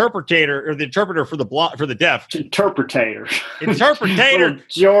the interpreter for the deaf. Interpreter.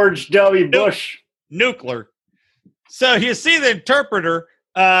 George W. Bush. Nuclear. So you see the interpreter.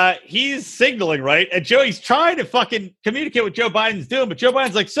 He's signaling, right? And he's trying to fucking communicate what Joe Biden's doing, but Joe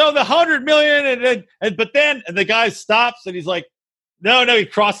Biden's like, so the 100 million, and the guy stops and he's like, no, he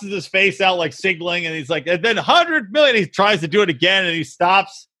crosses his face out like signaling, and he's like, and then 100 million. He tries to do it again, and he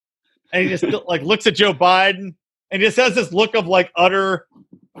stops. And he just like looks at Joe Biden and just has this look of like utter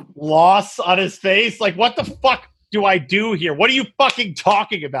loss on his face. Like, what the fuck do I do here? What are you fucking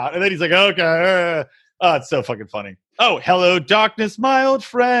talking about? And then he's like, okay. Oh, it's so fucking funny. Oh, hello, darkness, my old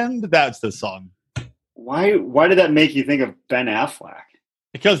friend. That's the song. Why did that make you think of Ben Affleck?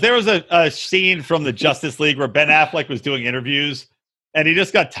 Because there was a scene from the Justice League where Ben Affleck was doing interviews and he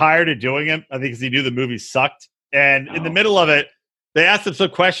just got tired of doing it. I think because he knew the movie sucked. And in the middle of it, they asked him some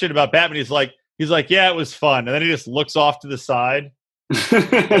question about Batman. He's like, yeah, it was fun. And then he just looks off to the side.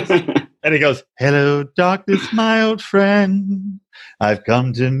 And he goes, hello, darkness, my old friend. I've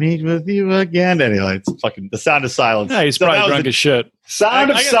come to meet with you again. Anyway, it's fucking the sound of silence. Yeah, he's probably drunk as shit.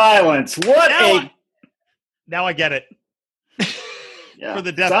 Sound of silence. Now I get it. Yeah. For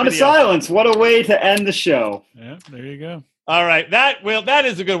the death Sound video. of silence. What a way to end the show. Yeah, there you go. All right. That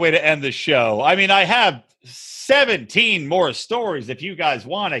is a good way to end the show. I mean, I have 17 more stories if you guys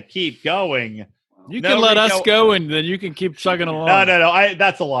want to keep going. You can let us go and then you can keep chugging along. No.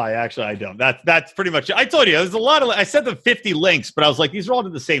 That's a lie. Actually, I don't. That's pretty much it. I told you there's a lot of. I said the 50 links, but I was like, these are all to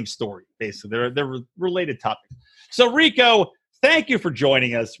the same story. Basically, they're related topics. So Rico, thank you for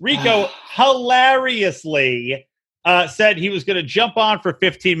joining us. Rico hilariously said he was going to jump on for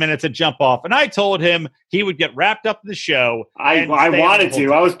 15 minutes and jump off, and I told him he would get wrapped up in the show. I wanted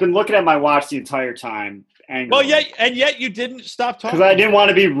to. I was been looking at my watch the entire time. Well, yet you didn't stop talking. Because I didn't want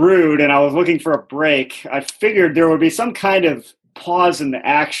to be rude, and I was looking for a break. I figured there would be some kind of pause in the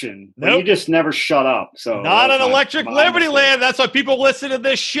action, but you just never shut up. So not on Electric Liberty Land. That's why people listen to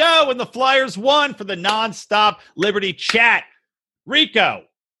this show, and the Flyers won for the nonstop Liberty chat. Rico,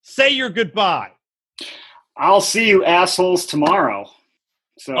 say your goodbye. I'll see you assholes tomorrow.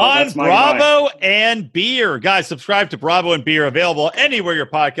 So on Bravo and Beer. Guys, subscribe to Bravo and Beer, available anywhere your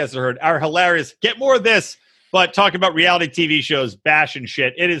podcasts are heard. Our hilarious. Get more of this but talking about reality TV shows, bash and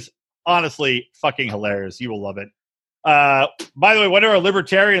shit. It is honestly fucking hilarious. You will love it. By the way, one of our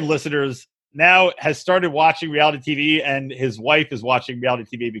libertarian listeners now has started watching reality TV, and his wife is watching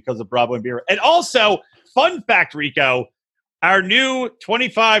reality TV because of Bravo and Beer. And also, fun fact, Rico, our new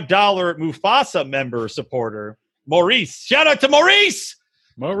 $25 Mufasa member supporter, Maurice. Shout out to Maurice.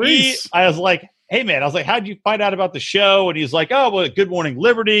 I was like, hey, man, how'd you find out about the show? And he's like, oh, well, Good Morning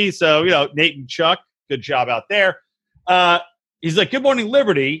Liberty. So, Nate and Chuck, good job out there. He's like, Good Morning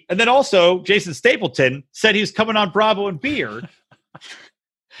Liberty. And then also, Jason Stapleton said he was coming on Bravo and Beer.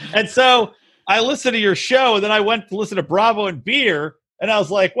 And so I listened to your show, and then I went to listen to Bravo and Beer, and I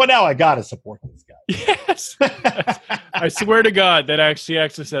was like, well, now I got to support this guy. Yes. I swear to God that actually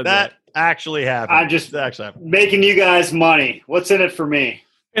said that. Actually happened. I'm just making you guys money. What's in it for me?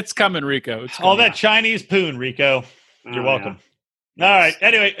 It's coming, Rico. It's coming. All that Chinese poon, Rico. You're welcome. Yeah. All right.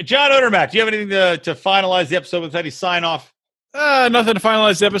 Anyway, John Odermatt, do you have anything to finalize the episode with any sign off? Nothing to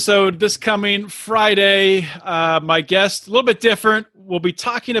finalize the episode. This coming Friday, my guest, a little bit different. We'll be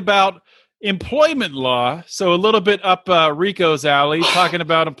talking about employment law. So a little bit up Rico's alley, talking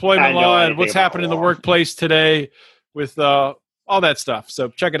about employment law and what's happening in the workplace today with all that stuff. So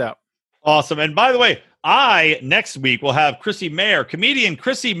check it out. Awesome. And by the way, next week will have comedian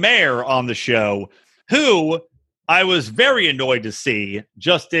Chrissy Mayer on the show, who I was very annoyed to see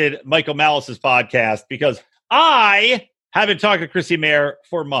just did Michael Malice's podcast, because I haven't talked to Chrissy Mayer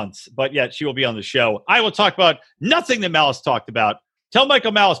for months, but yet she will be on the show. I will talk about nothing that Malice talked about. Tell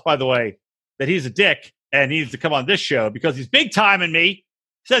Michael Malice, by the way, that he's a dick and he needs to come on this show because he's big time in me.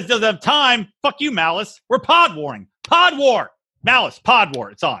 Says he doesn't have time. Fuck you, Malice. We're pod warring. Pod war. Malice, pod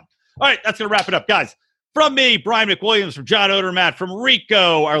war. It's on. All right, that's going to wrap it up, guys. From me, Brian McWilliams, from John Odermatt, from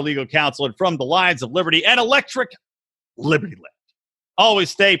Rico, our legal counsel, and from the Lions of Liberty and Electric Liberty Land. Always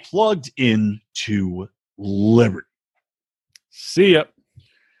stay plugged into Liberty. See ya.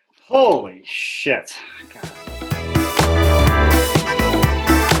 Holy shit. God.